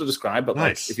difficult to describe, but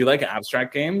nice. Like if you like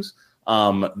abstract games,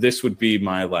 this would be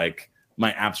my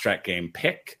abstract game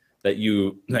pick. That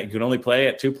you can only play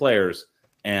at 2 players.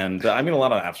 And I mean, a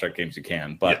lot of abstract games you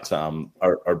can, but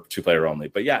are 2-player only.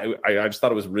 But yeah, I just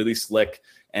thought it was really slick.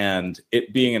 And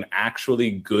it being an actually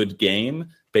good game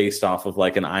based off of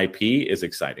like an IP is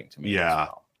exciting to me. Yeah,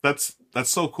 that's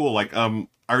so cool. Like,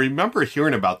 I remember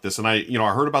hearing about this, and I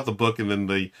heard about the book, and then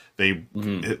they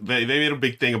made a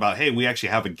big thing about, hey, we actually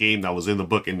have a game that was in the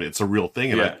book, and it's a real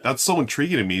thing. And that's so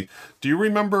intriguing to me. Do you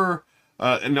remember...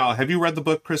 now, have you read the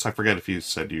book, Chris? I forget if you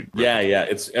said you. Yeah.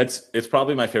 It's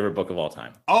probably my favorite book of all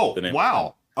time. Oh,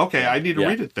 wow. Okay, I need to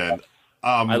read it then.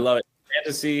 I love it.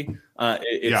 Fantasy.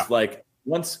 It's like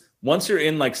once you're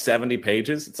in like 70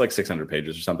 pages, it's like 600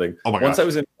 pages or something. Oh my Once gosh. I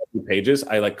was in 70 pages,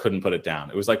 I like couldn't put it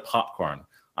down. It was like popcorn.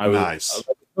 Nice. It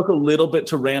took a little bit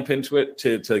to ramp into it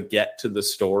to get to the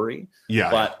story.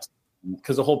 Yeah. But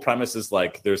because the whole premise is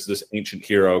like there's this ancient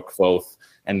hero, Kvothe,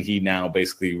 and he now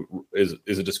basically is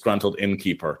a disgruntled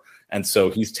innkeeper. And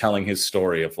so he's telling his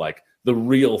story of like the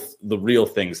real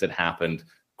things that happened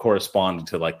correspond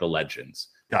to like the legends.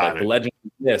 Got it. The legend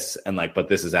is this, and like, but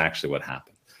this is actually what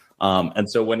happened. And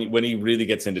so when he really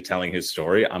gets into telling his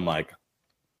story, I'm like,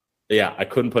 yeah, I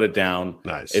couldn't put it down.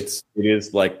 Nice. It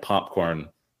is like popcorn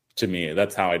to me.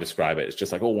 That's how I describe it. It's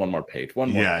just like, one more page,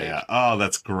 one more page. Yeah. Oh,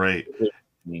 that's great.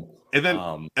 And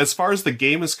then, as far as the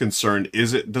game is concerned,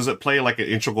 does it play like an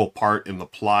integral part in the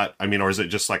plot? I mean, or is it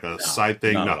just like a side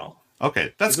thing? Not No. at all.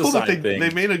 Okay, that's It's a cool that side they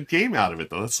thing. made a game out of it,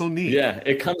 though. That's so neat. Yeah,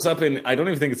 it comes up in. I don't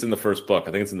even think it's in the first book.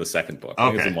 I think it's in the second book.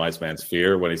 I think it's in Wise Man's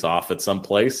Fear when he's off at some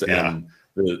place and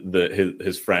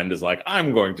his friend is like,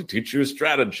 "I'm going to teach you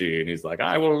strategy," and he's like,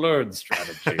 "I will learn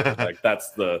strategy." Like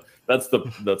that's the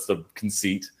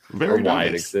conceit Very why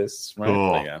it nice. exists, right?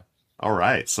 Cool. But yeah. All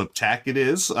right, so Tack it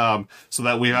is. So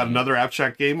that we had another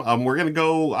abstract game. I'm gonna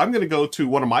go to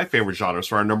one of my favorite genres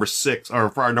for our number 6 or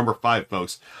for our number 5,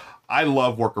 folks. I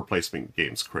love worker placement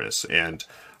games, Chris, and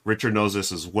Richard knows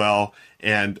this as well.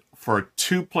 And for a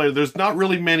 2-player, there's not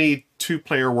really many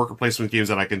two-player worker placement games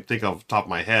that I can think of off the top of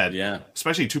my head. Yeah.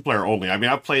 Especially two-player only. I mean,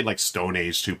 I've played like Stone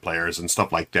Age two players and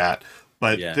stuff like that.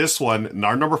 But this one,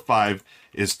 our number 5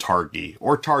 is Targi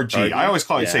or Targi. I always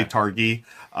call it say Targi.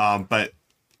 But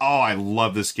I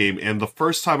love this game. And the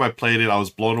first time I played it, I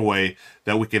was blown away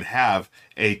that we could have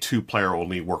a two-player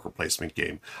only worker placement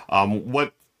game.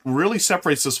 What really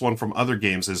separates this one from other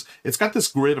games is it's got this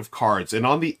grid of cards, and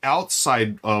on the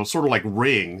outside, sort of like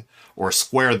ring or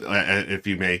square, if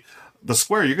you may, the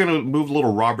square, you're going to move a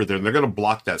little robber there, and they're going to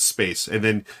block that space. And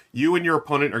then you and your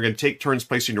opponent are going to take turns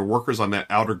placing your workers on that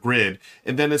outer grid.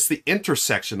 And then it's the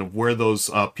intersection of where those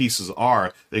pieces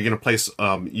are that you're going to place,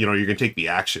 you're going to take the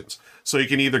actions. So you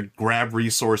can either grab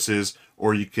resources,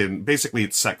 or you can, basically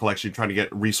it's set collection, you're trying to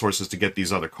get resources to get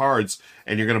these other cards,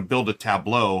 and you're going to build a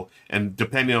tableau. And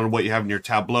depending on what you have in your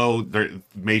tableau, there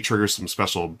may trigger some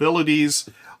special abilities.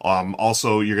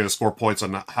 Also, you're going to score points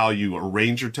on how you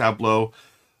arrange your tableau.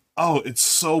 Oh, it's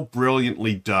so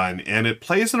brilliantly done, and it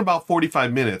plays in about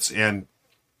 45 minutes, and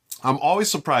I'm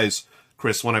always surprised,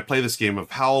 Chris, when I play this game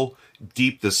of how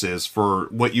deep this is for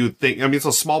what you would think. I mean, it's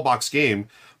a small box game,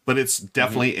 but it's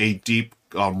definitely a deep,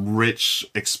 rich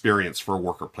experience for a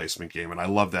worker placement game, and I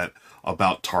love that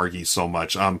about Targi so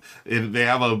much. They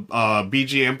have a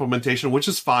BGA implementation, which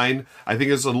is fine. I think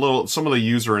it's some of the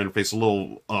user interface a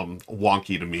little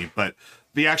wonky to me, but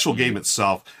the actual game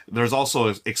itself, there's also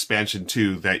an expansion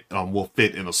too that will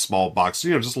fit in a small box.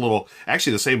 Just a little,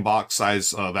 actually the same box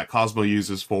size that Cosmo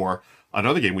uses for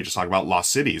another game we just talked about,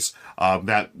 Lost Cities.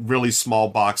 That really small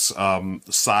box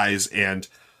size, and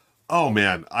oh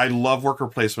man, I love worker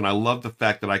placement. I love the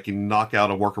fact that I can knock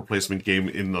out a worker placement game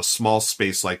in a small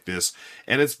space like this,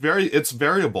 and it's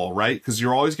variable, right? Because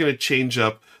you're always going to change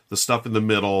up the stuff in the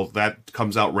middle that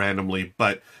comes out randomly,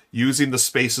 but using the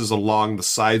spaces along the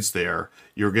sides there,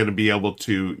 you're going to be able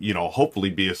to, hopefully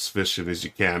be as efficient as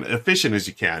you can,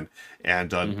 and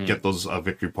get those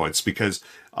victory points, because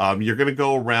you're going to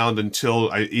go around until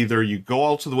either you go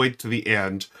all to the way to the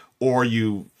end, or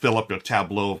you fill up a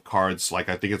tableau of cards, like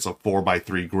I think it's a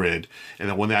 4x3 grid, and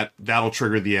then when that'll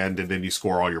trigger the end, and then you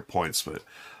score all your points. But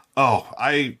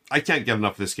I can't get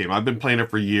enough of this game. I've been playing it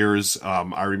for years.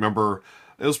 I remember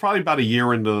it was probably about a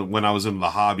year into when I was in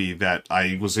the hobby that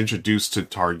I was introduced to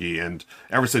Targi, and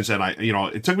ever since then,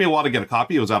 it took me a while to get a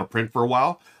copy. It was out of print for a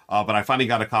while, but I finally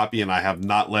got a copy, and I have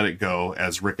not let it go,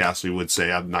 as Rick Astley would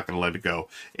say. I'm not going to let it go,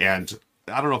 and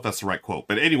I don't know if that's the right quote,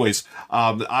 but anyways,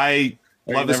 I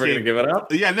love this game. Never going to give it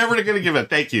up? Yeah, never going to give it.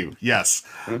 Thank you. Yes,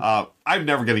 I'm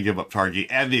never going to give up Targi,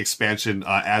 and the expansion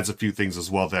adds a few things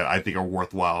as well that I think are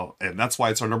worthwhile, and that's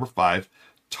why it's our number 5,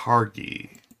 Targi.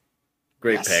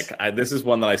 Great pick. This is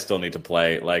one that I still need to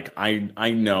play. Like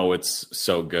I know it's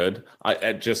so good. I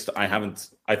haven't.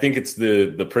 I think it's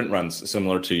the print runs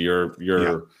similar to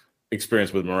your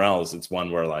experience with Morels. It's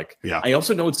one where I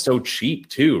also know it's so cheap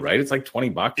too, right? It's like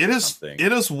 $20. It is. Something.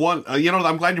 It is one.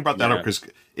 I'm glad you brought that up, because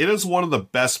it is one of the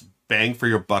best bang for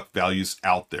your buck values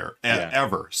out there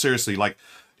ever. Seriously, it's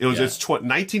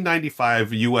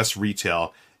 1995 U.S.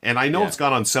 retail. And I know it's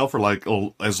gone on sale for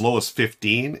as low as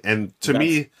 15, and to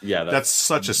me, that's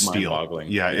such a steal.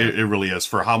 Yeah, it really is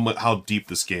for how deep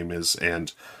this game is,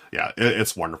 and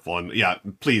it's wonderful.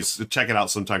 And please check it out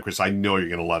sometime, Chris. I know you're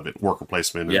going to love it. Worker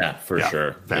placement. For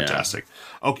sure. Fantastic.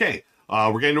 Yeah. Okay,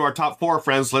 we're getting to our top 4,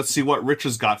 friends. Let's see what Rich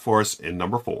has got for us in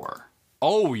number 4.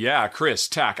 Oh, yeah, Chris,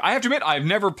 Tack. I have to admit, I've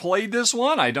never played this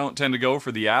one. I don't tend to go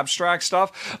for the abstract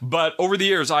stuff. But over the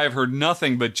years, I have heard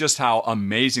nothing but just how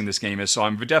amazing this game is. So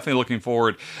I'm definitely looking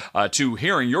forward to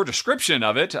hearing your description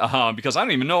of it, because I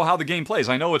don't even know how the game plays.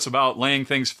 I know it's about laying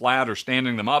things flat or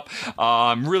standing them up.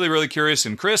 I'm really, really curious.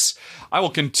 And Chris, I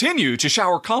will continue to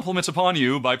shower compliments upon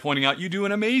you by pointing out you do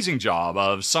an amazing job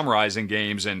of summarizing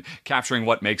games and capturing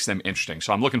what makes them interesting.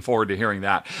 So I'm looking forward to hearing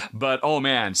that. But, oh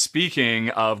man,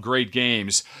 speaking of great games,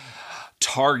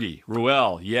 Targi,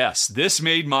 Ruel, yes. This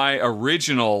made my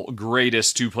original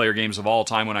greatest two-player games of all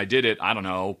time when I did it, I don't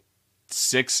know,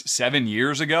 6-7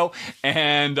 years ago,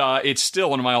 and it's still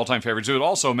one of my all-time favorites. It would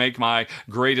also make my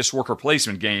greatest worker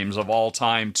placement games of all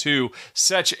time, too.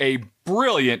 Such a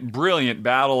brilliant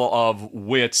battle of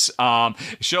wits.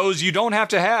 Shows you don't have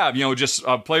to have, just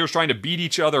players trying to beat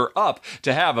each other up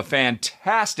to have a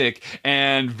fantastic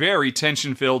and very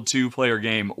tension-filled two-player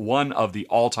game, one of the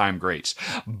all-time greats.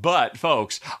 But,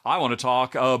 folks, I want to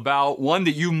talk about one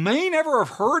that you may never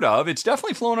have heard of. It's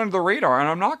definitely flown under the radar, and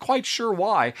I'm not quite sure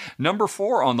why. Number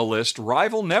 4 on the list,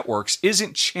 Rival Networks,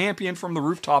 isn't championed from the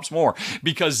rooftops more,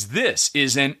 because this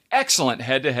is an excellent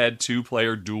head-to-head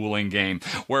two-player dueling game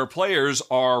where players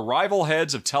are rival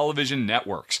heads of television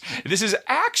networks. This is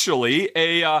actually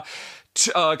a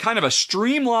kind of a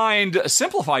streamlined,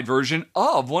 simplified version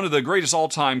of one of the greatest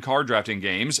all-time card drafting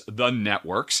games, the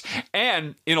Networks.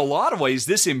 And in a lot of ways,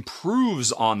 this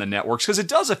improves on the Networks because it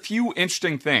does a few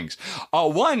interesting things.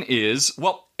 One is,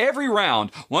 well, every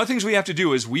round, one of the things we have to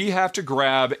do is we have to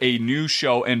grab a new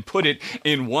show and put it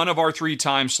in one of our 3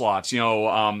 time slots,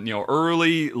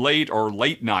 early, late, or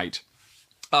late night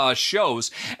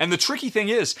shows. And the tricky thing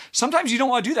is, sometimes you don't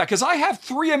want to do that because I have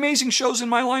 3 amazing shows in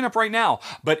my lineup right now.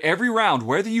 But every round,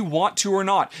 whether you want to or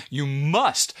not, you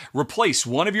must replace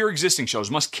one of your existing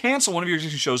shows, must cancel one of your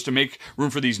existing shows to make room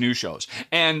for these new shows.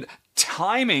 And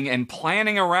timing and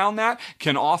planning around that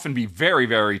can often be very,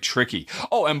 very tricky.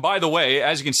 Oh, and by the way,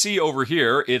 as you can see over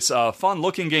here, it's a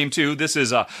fun-looking game too. This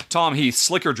is Tom Heath.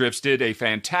 Slicker Drips did a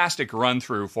fantastic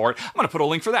run-through for it. I'm going to put a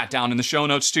link for that down in the show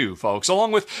notes too, folks,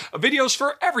 along with videos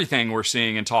for everything we're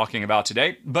seeing and talking about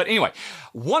today. But anyway,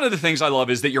 one of the things I love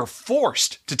is that you're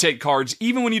forced to take cards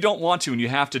even when you don't want to, and you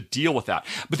have to deal with that.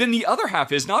 But then the other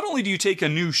half is not only do you take a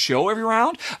new show every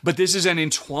round, but this is an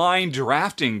entwined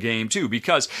drafting game too,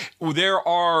 because there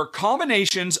are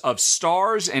combinations of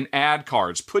stars and ad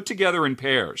cards put together in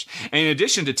pairs. And in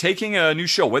addition to taking a new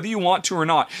show, whether you want to or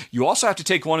not, you also have to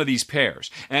take one of these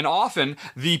pairs. And often,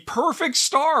 the perfect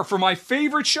star for my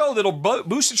favorite show that'll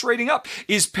boost its rating up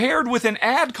is paired with an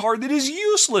ad card that is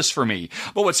useless for me.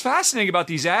 But what's fascinating about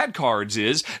these ad cards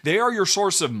is they are your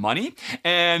source of money.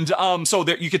 And so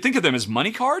you could think of them as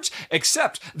money cards,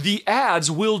 except the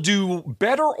ads will do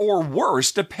better or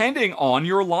worse depending on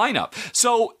your lineup.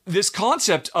 So this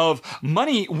concept of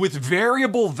money with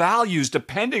variable values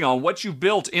depending on what you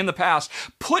built in the past,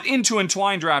 put into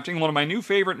entwined drafting, one of my new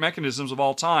favorite mechanisms of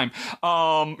all time,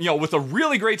 with a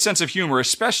really great sense of humor,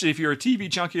 especially if you're a TV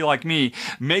junkie like me,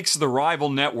 makes the rival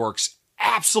networks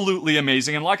absolutely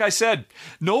amazing. And like I said,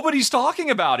 nobody's talking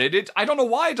about it. I don't know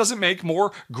why it doesn't make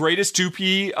more greatest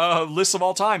 2P lists of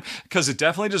all time, because it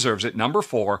definitely deserves it. Number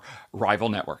 4, rival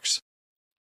networks.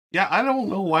 Yeah, I don't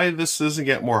know why this doesn't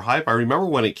get more hype. I remember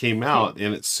when it came out,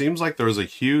 and it seems like there was a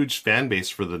huge fan base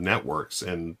for the Networks.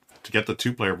 And to get the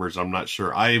 2-player version, I'm not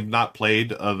sure. I've not played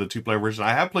the 2-player version.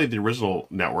 I have played the original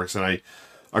Networks, and I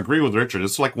agree with Richard.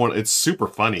 It's like it's super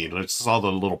funny. It's just all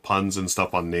the little puns and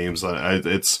stuff on names.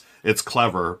 It's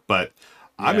clever, but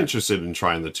I'm interested in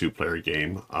trying the 2-player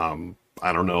game.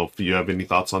 I don't know if you have any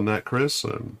thoughts on that, Chris.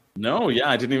 No,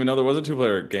 I didn't even know there was a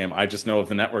 2-player game. I just know of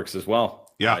the Networks as well.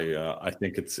 Yeah, I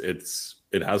think it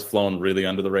has flown really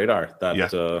under the radar. But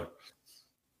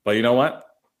you know what?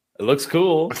 It looks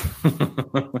cool.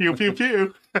 Pew pew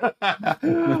pew.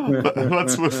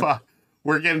 Let's move on.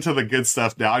 We're getting to the good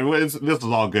stuff now. This is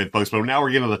all good, folks. But now we're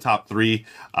getting to the top 3.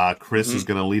 Chris is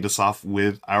going to lead us off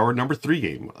with our number 3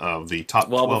 game of the top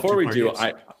 12. Well, before we do,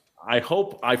 games.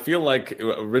 I feel like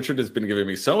Richard has been giving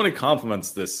me so many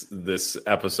compliments this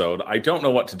episode. I don't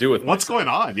know what to do with what's going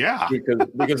on. Yeah,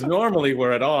 because normally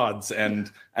we're at odds,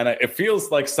 and it feels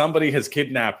like somebody has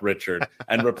kidnapped Richard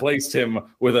and replaced him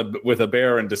with a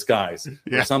bear in disguise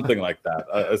or something like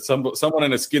that. Someone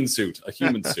in a skin suit, a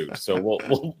human suit. So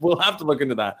we'll have to look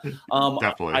into that.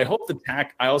 Definitely. I hope the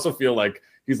tack. I also feel like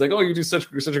he's like, oh, you do such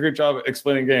a great job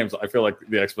explaining games. I feel like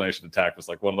the explanation attack was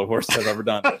like one of the worst I've ever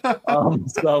done.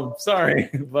 So sorry,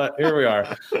 but here we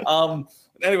are.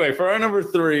 Anyway, for our number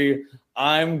 3,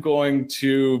 I'm going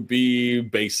to be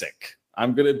basic.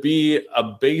 I'm going to be a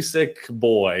basic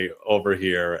boy over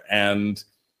here. And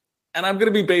I'm going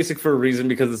to be basic for a reason,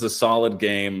 because it's a solid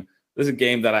game. This is a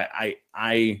game that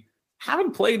I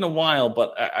haven't played in a while,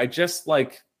 but I just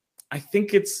like... I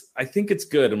think it's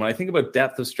good. And when I think about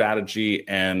depth of strategy,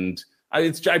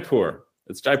 it's Jaipur.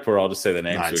 It's Jaipur. I'll just say the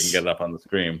name so we can get it up on the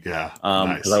screen. Yeah.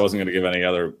 Because I wasn't going to give any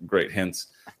other great hints.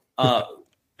 I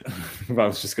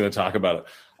was just going to talk about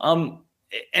it.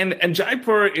 And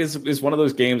Jaipur is one of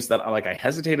those games that I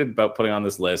hesitated about putting on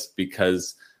this list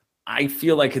because I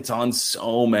feel like it's on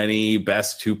so many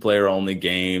best 2-player only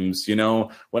games.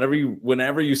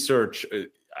 Whenever you search,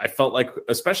 I felt like,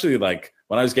 especially like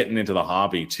when I was getting into the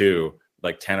hobby too,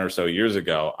 like 10 or so years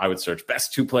ago, I would search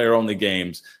best 2-player only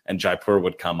games and Jaipur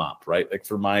would come up, right? Like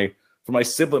for my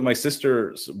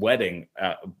sister's wedding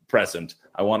present,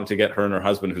 I wanted to get her and her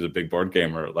husband, who's a big board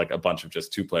gamer, like a bunch of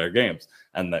just 2-player games.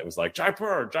 And that was like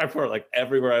Jaipur, like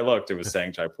everywhere I looked, it was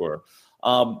saying Jaipur.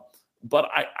 But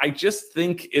I just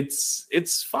think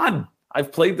it's fun.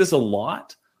 I've played this a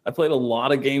lot. I played a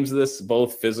lot of games of this,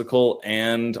 both physical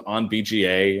and on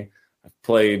BGA. I've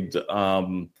played it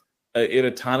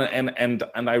a ton, and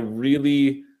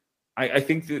I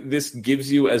think that this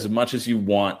gives you as much as you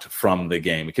want from the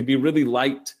game. It can be really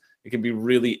light, it can be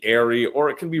really airy, or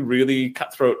it can be really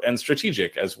cutthroat and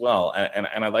strategic as well. And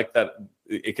I like that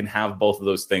it can have both of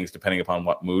those things depending upon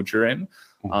what mood you're in.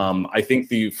 I think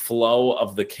the flow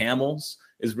of the camels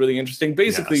is really interesting.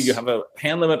 Basically, you have a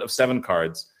hand limit of 7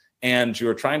 cards, and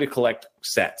you're trying to collect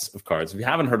sets of cards. If you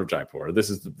haven't heard of Jaipur, this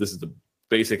is the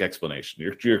basic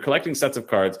explanation. You're collecting sets of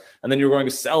cards, and then you're going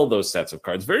to sell those sets of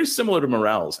cards. Very similar to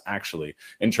Morels, actually,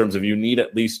 in terms of you need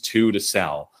at least 2 to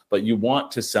sell, but you want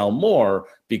to sell more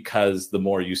because the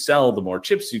more you sell, the more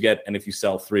chips you get. And if you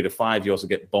sell 3 to 5, you also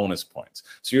get bonus points.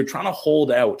 So you're trying to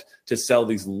hold out to sell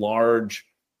these large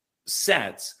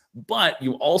sets, but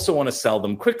you also want to sell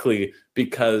them quickly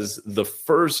because the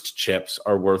first chips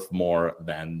are worth more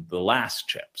than the last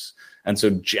chips. And so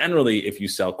generally, if you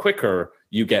sell quicker,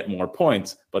 you get more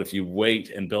points. But if you wait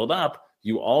and build up,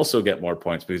 you also get more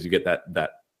points because you get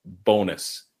that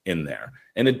bonus in there.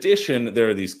 In addition, there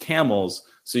are these camels,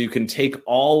 so you can take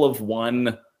all of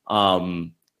one.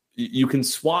 You can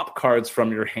swap cards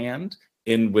from your hand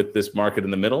in with this market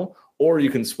in the middle, or you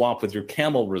can swap with your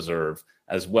camel reserve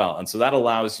as well. And so that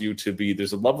allows you to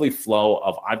there's a lovely flow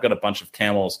of, I've got a bunch of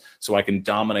camels so I can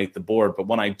dominate the board. But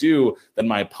when I do, then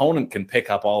my opponent can pick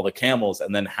up all the camels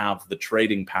and then have the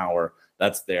trading power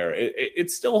that's there.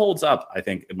 It still holds up, I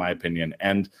think, in my opinion.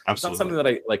 And it's not something that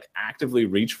I like actively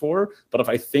reach for. But if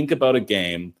I think about a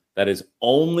game that is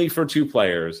only for 2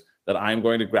 players that I'm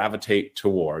going to gravitate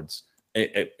towards,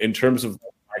 in terms of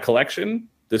my collection,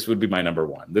 this would be my number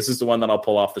 1. This is the one that I'll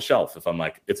pull off the shelf if I'm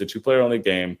like, it's a 2-player only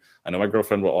game. I know my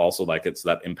girlfriend will also like it, so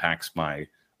that impacts my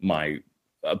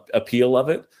appeal of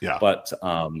it. Yeah. But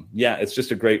it's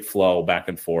just a great flow back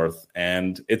and forth,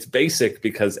 and it's basic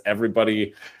because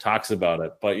everybody talks about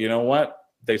it. But you know what?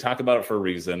 They talk about it for a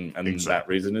reason, and that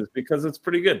reason is because it's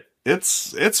pretty good.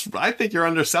 It's. I think you're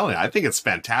underselling it. I think it's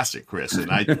fantastic, Chris, and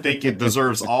I think it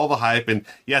deserves all the hype. And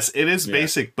yes, it is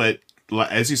basic, but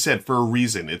as you said, for a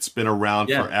reason. It's been around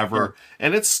forever,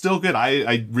 and it's still good.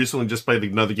 I recently just played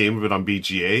another game of it on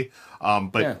BGA,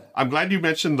 but I'm glad you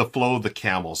mentioned the flow of the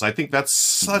camels. I think that's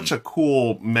such a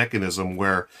cool mechanism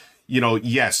where,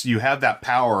 yes, you have that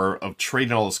power of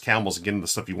trading all those camels and getting the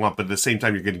stuff you want, but at the same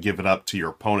time, you're going to give it up to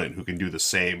your opponent who can do the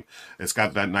same. It's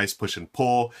got that nice push and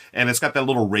pull, and it's got that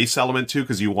little race element too,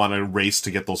 because you want to race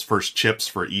to get those first chips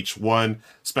for each one,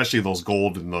 especially those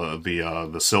gold and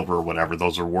the silver or whatever.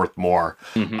 Those are worth more.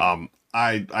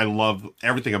 I love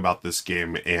everything about this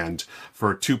game, and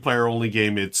for a 2-player only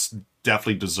game, it's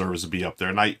definitely deserves to be up there.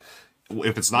 And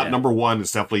if it's not number 1,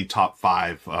 it's definitely top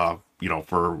 5.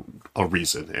 For a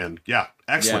reason. And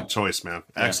excellent choice, man.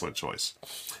 Excellent choice.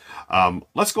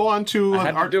 Let's go on to...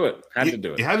 Had to do it.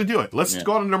 You had to do it. Let's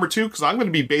go on to number 2, because I'm going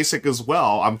to be basic as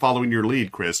well. I'm following your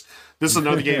lead, Chris. This is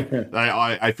another game that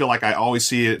I feel like I always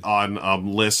see it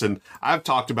on lists, and I've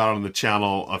talked about it on the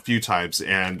channel a few times,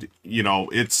 and,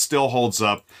 it still holds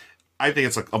up. I think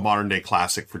it's a modern-day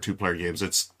classic for 2-player games.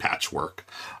 It's Patchwork.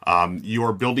 You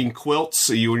are building quilts.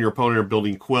 You and your opponent are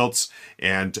building quilts,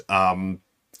 and...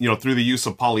 through the use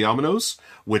of polyominoes,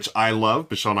 which I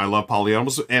love. Michelle and I love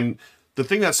polyominoes. And the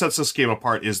thing that sets this game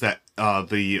apart is that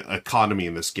the economy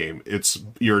in this game.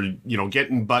 You're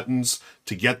getting buttons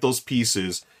to get those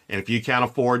pieces. And if you can't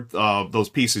afford those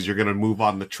pieces, you're going to move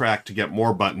on the track to get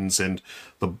more buttons. And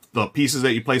the pieces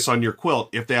that you place on your quilt,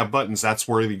 if they have buttons, that's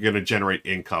where you're going to generate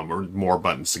income or more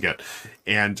buttons to get.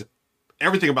 And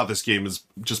everything about this game is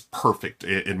just perfect,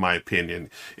 in my opinion.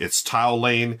 It's tile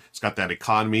lane. It's got that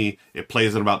economy. It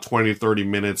plays in about 20 to 30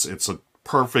 minutes. It's a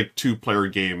perfect 2-player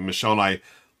game. Michelle and I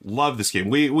love this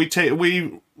game.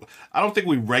 I don't think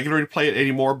we regularly play it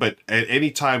anymore, but at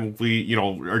any time we,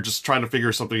 are just trying to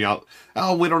figure something out.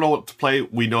 Oh, we don't know what to play.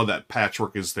 We know that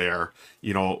Patchwork is there,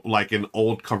 like an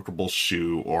old comfortable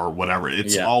shoe or whatever.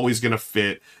 It's always going to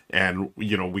fit, and,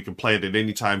 we can play it at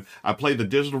any time. I played the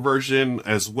digital version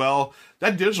as well.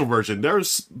 That digital version,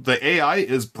 the AI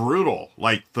is brutal.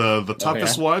 Like the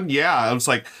toughest one. Yeah. I was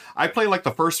like, I play like the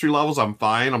first 3 levels. I'm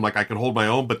fine. I'm like, I can hold my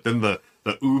own, but then the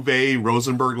Uwe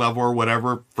Rosenberg level or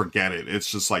whatever, forget it.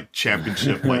 It's just like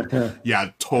championship,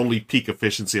 totally peak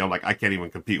efficiency. I'm like, I can't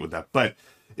even compete with that, but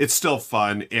it's still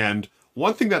fun. And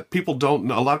one thing that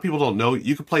a lot of people don't know,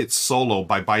 you can play it solo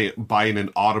by buying an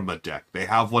Automa deck. They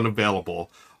have one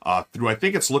available through, I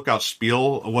think it's Lookout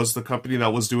Spiel was the company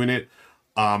that was doing it.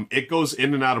 It goes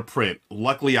in and out of print.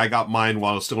 Luckily, I got mine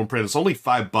while it was still in print. It's only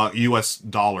 $5 US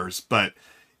dollars, but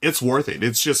it's worth it.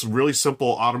 It's just really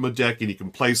simple Automa deck, and you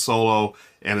can play solo,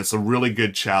 and it's a really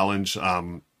good challenge.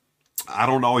 I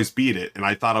don't always beat it, and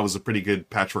I thought I was a pretty good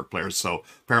Patchwork player, so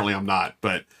apparently I'm not.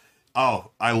 But,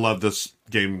 I love this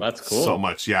game so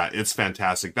much. Yeah, it's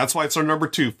fantastic. That's why it's our number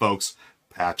 2, folks.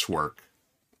 Patchwork.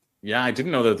 Yeah, I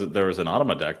didn't know that there was an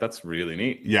Automa deck. That's really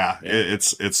neat. Yeah.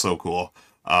 It's so cool.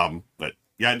 But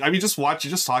Yeah, I mean, just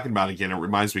talking about it again, it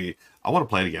reminds me, I want to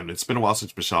play it again. It's been a while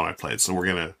since Michelle and I played, so we're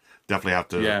going to definitely have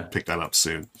to pick that up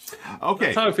soon. Okay.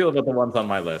 That's how I feel about the ones on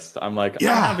my list. I'm like, I'm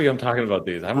happy I'm talking about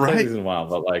these. I haven't played these in a while,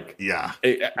 but like,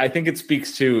 I think it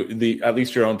speaks to at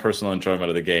least your own personal enjoyment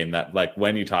of the game, that like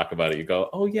when you talk about it, you go,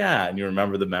 oh yeah, and you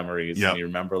remember the memories, and you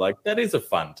remember like, that is a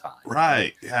fun time.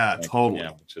 Right. Yeah, like, totally.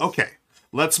 Okay.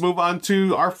 Let's move on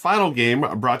to our final game,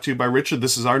 brought to you by Richard.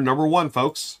 This is our number 1,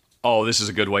 folks. Oh, this is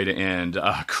a good way to end.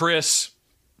 Chris,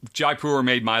 Jaipur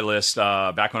made my list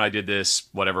back when I did this,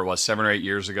 whatever it was, 7 or 8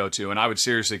 years ago, too. And I would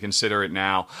seriously consider it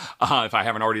now, if I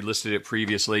haven't already listed it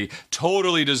previously.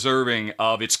 Totally deserving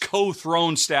of its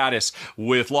co-throne status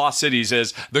with Lost Cities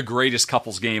as the greatest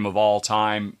couples game of all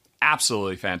time.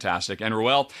 Absolutely fantastic. And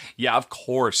Ruel, yeah, of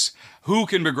course. Who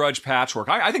can begrudge Patchwork?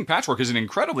 I think Patchwork is an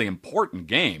incredibly important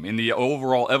game in the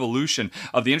overall evolution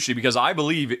of the industry, because I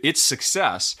believe its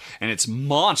success, and its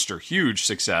monster huge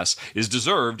success, is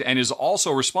deserved and is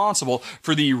also responsible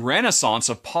for the renaissance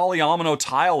of polyomino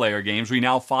tile layer games we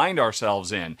now find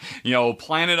ourselves in. You know,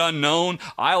 Planet Unknown,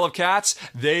 Isle of Cats,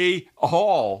 they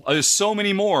all, there's so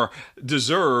many more,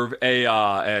 deserve they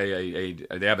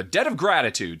have a debt of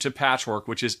gratitude to Patchwork,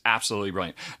 which is absolutely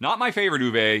brilliant. Not my favorite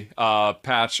Uwe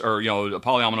patch, or, a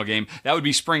polyomino game. That would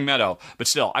be Spring Meadow, but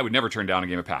still, I would never turn down a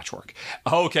game of Patchwork.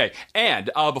 Okay, and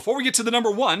before we get to the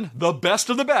number 1, the best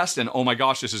of the best, and oh my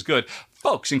gosh, this is good.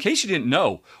 Folks, in case you didn't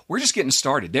know, we're just getting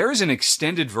started. There is an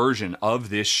extended version of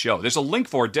this show. There's a link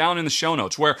for it down in the show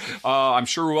notes, where I'm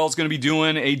sure Ruel's going to be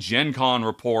doing a Gen Con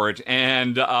report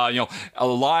and a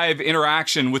live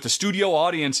interaction with the studio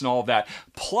audience and all of that.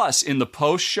 Plus, in the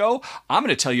post show, I'm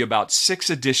going to tell you about 6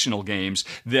 additional games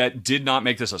that did not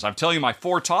make this list. I'm telling you my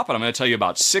 4 top, but I'm going to tell you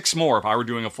about 6 more if I were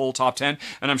doing a full top 10.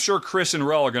 And I'm sure Chris and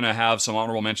Ruel are going to have some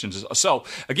honorable mentions. So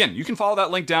again, you can follow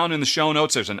that link down in the show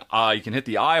notes. There's you can hit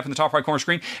the eye up in the top right corner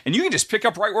screen, and you can just pick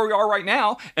up right where we are right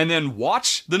now, and then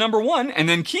watch the number 1, and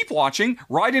then keep watching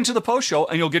right into the post show,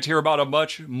 and you'll get to hear about a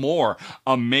much more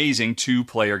amazing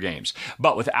 2-player games.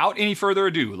 But without any further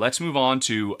ado, let's move on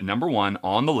to number 1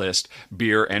 on the list,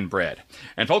 Beer and Bread.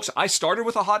 And folks, I started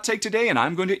with a hot take today, and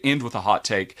I'm going to end with a hot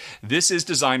take. This is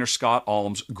designer Scott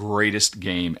Alm's greatest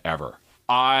game ever.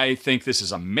 I think this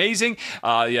is amazing.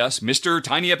 Yes, Mr.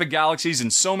 Tiny Epic Galaxies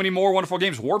and so many more wonderful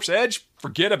games. Warp's Edge,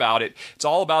 forget about it. It's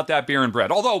all about that beer and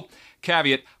bread. Although,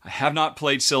 caveat, I have not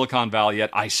played Silicon Valley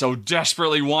yet. I so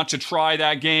desperately want to try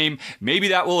that game. Maybe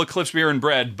that will eclipse Beer and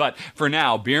Bread, but for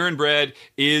now, Beer and Bread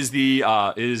is the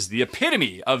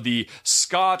epitome of the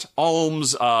Scott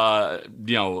Alm's,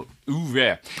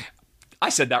 ouvre. I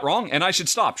said that wrong, and I should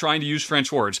stop trying to use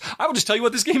French words. I will just tell you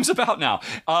what this game's about now.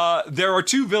 There are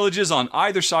 2 villages on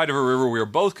either side of a river. We are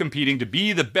both competing to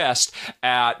be the best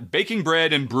at baking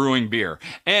bread and brewing beer.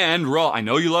 And, well, I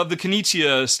know you love the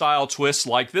Konnichiwa-style twists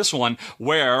like this one,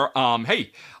 where,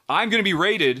 hey, I'm going to be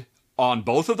rated on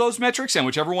both of those metrics, and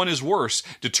whichever one is worse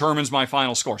determines my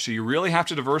final score. So you really have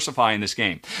to diversify in this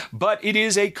game. But it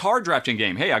is a card drafting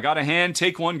game. Hey, I got a hand,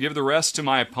 take one, give the rest to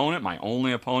my opponent, my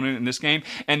only opponent in this game,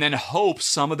 and then hope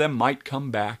some of them might come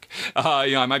back.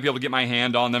 I might be able to get my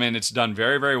hand on them, and it's done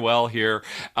very, very well here.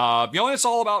 And it's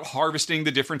all about harvesting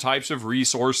the different types of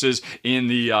resources in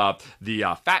the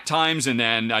fat times, and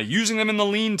then using them in the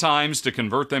lean times to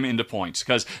convert them into points.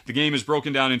 Because the game is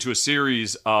broken down into a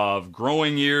series of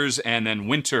growing years and then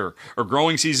winter, or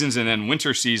growing seasons and then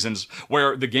winter seasons,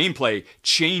 where the gameplay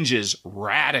changes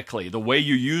radically. The way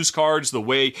you use cards, the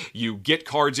way you get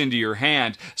cards into your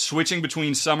hand, switching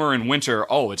between summer and winter,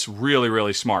 it's really,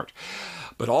 really smart.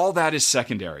 But all that is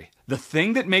secondary. The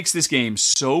thing that makes this game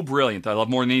so brilliant, that I love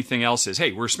more than anything else, is,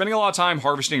 hey, we're spending a lot of time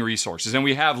harvesting resources, and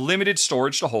we have limited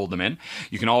storage to hold them in.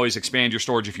 You can always expand your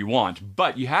storage if you want,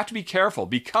 but you have to be careful,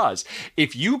 because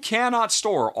if you cannot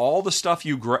store all the stuff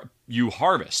you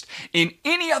harvest in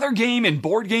any other game in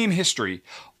board game history,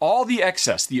 all the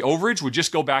excess, the overage, would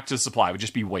just go back to the supply. It would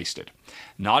just be wasted.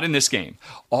 Not in this game.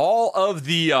 All of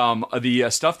the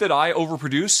stuff that I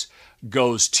overproduce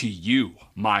goes to you,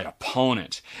 my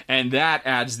opponent. And that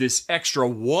adds this extra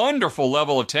wonderful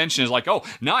level of tension. It's like,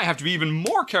 now I have to be even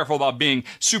more careful about being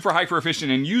super hyper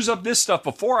efficient and use up this stuff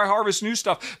before I harvest new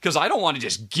stuff, because I don't want to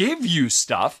just give you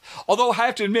stuff. Although I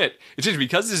have to admit, it's just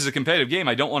because this is a competitive game,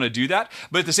 I don't want to do that.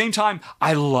 But at the same time,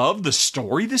 I love the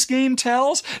story this game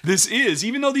tells. This is,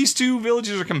 even though these 2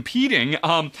 villages are competing,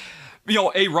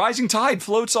 a rising tide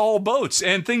floats all boats,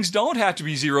 and things don't have to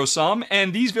be zero sum.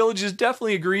 And these villages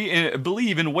definitely agree and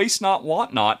believe in waste not,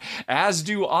 want not, as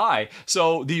do I.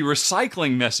 So the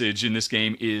recycling message in this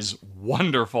game is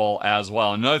wonderful as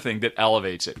well. Another thing that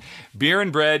elevates it. Beer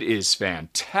and Bread is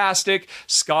fantastic.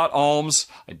 Scott Alms,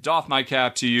 I doff my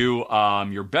cap to you.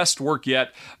 Your best work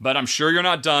yet, but I'm sure you're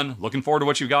not done. Looking forward to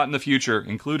what you've got in the future,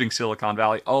 including Silicon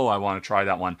Valley. Oh, I want to try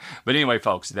that one. But anyway,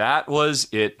 folks, that was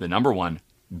it. The number one.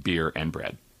 Beer and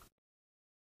Bread.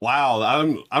 Wow,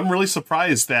 I'm really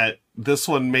surprised that this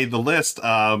one made the list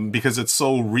because it's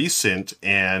so recent.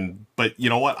 But you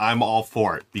know what? I'm all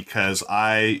for it because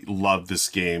I love this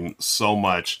game so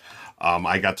much.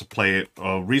 I got to play it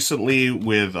recently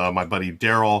with my buddy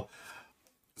Daryl.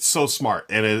 So smart,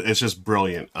 and it's just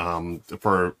brilliant.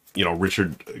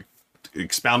 Richard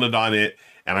expounded on it,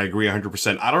 and I agree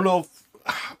 100%. I don't know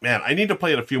man, I need to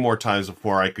play it a few more times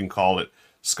before I can call it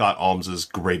Scott Alms's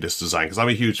greatest design, because I'm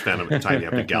a huge fan of Tiny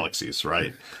Epic Galaxies,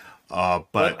 right?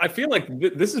 But I feel like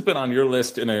this has been on your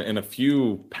list in a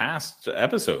few past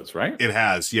episodes, right? It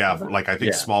has, yeah. Like I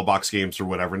think small box games or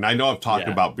whatever. And I know I've talked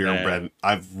about Beer and Bread.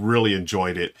 I've really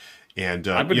enjoyed it, and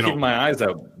I've been keeping my eyes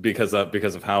out because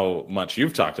of how much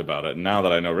you've talked about it. And now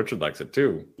that I know Richard likes it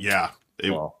too,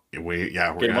 we're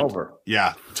game over.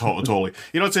 Yeah, totally.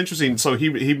 It's interesting. So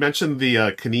he mentioned the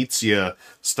Knizia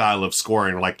style of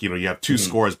scoring. Like, you have two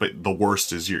scores, but the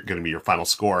worst is going to be your final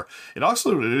score. It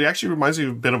actually reminds me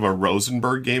of a bit of a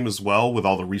Rosenberg game as well, with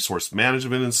all the resource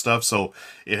management and stuff. So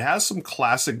it has some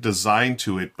classic design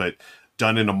to it, but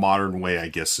done in a modern way, I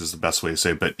guess is the best way to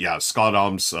say it. But yeah, Scott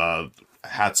Alms,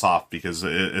 hats off, because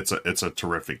it's a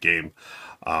terrific game.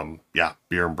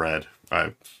 Beer and Bread.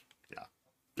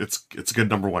 It's a good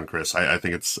number one, Chris. I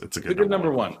think it's a good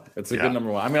number one. It's a good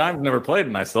number one. I mean, I've never played it,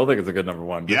 and I still think it's a good number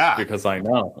one. Because I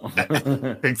know.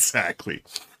 Exactly.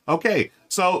 Okay,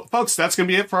 so folks, that's going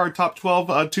to be it for our top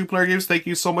 12 two-player games. Thank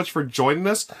you so much for joining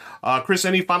us. Chris,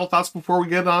 any final thoughts before we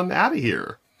get on out of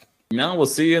here? No, we'll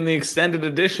see you in the extended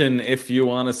edition if you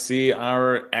want to see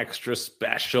our extra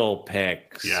special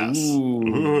picks. Yes.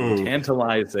 Ooh.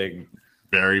 Tantalizing.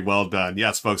 Very well done.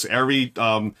 Yes, folks, every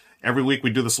week we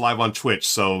do this live on Twitch,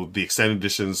 so the extended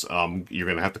editions, you're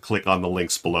going to have to click on the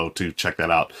links below to check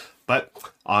that out. But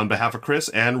on behalf of Chris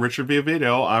and Richard via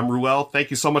video, I'm Ruel. Thank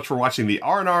you so much for watching the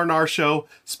R&R Show,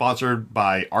 sponsored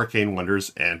by Arcane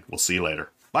Wonders, and we'll see you later.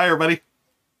 Bye, everybody.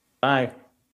 Bye.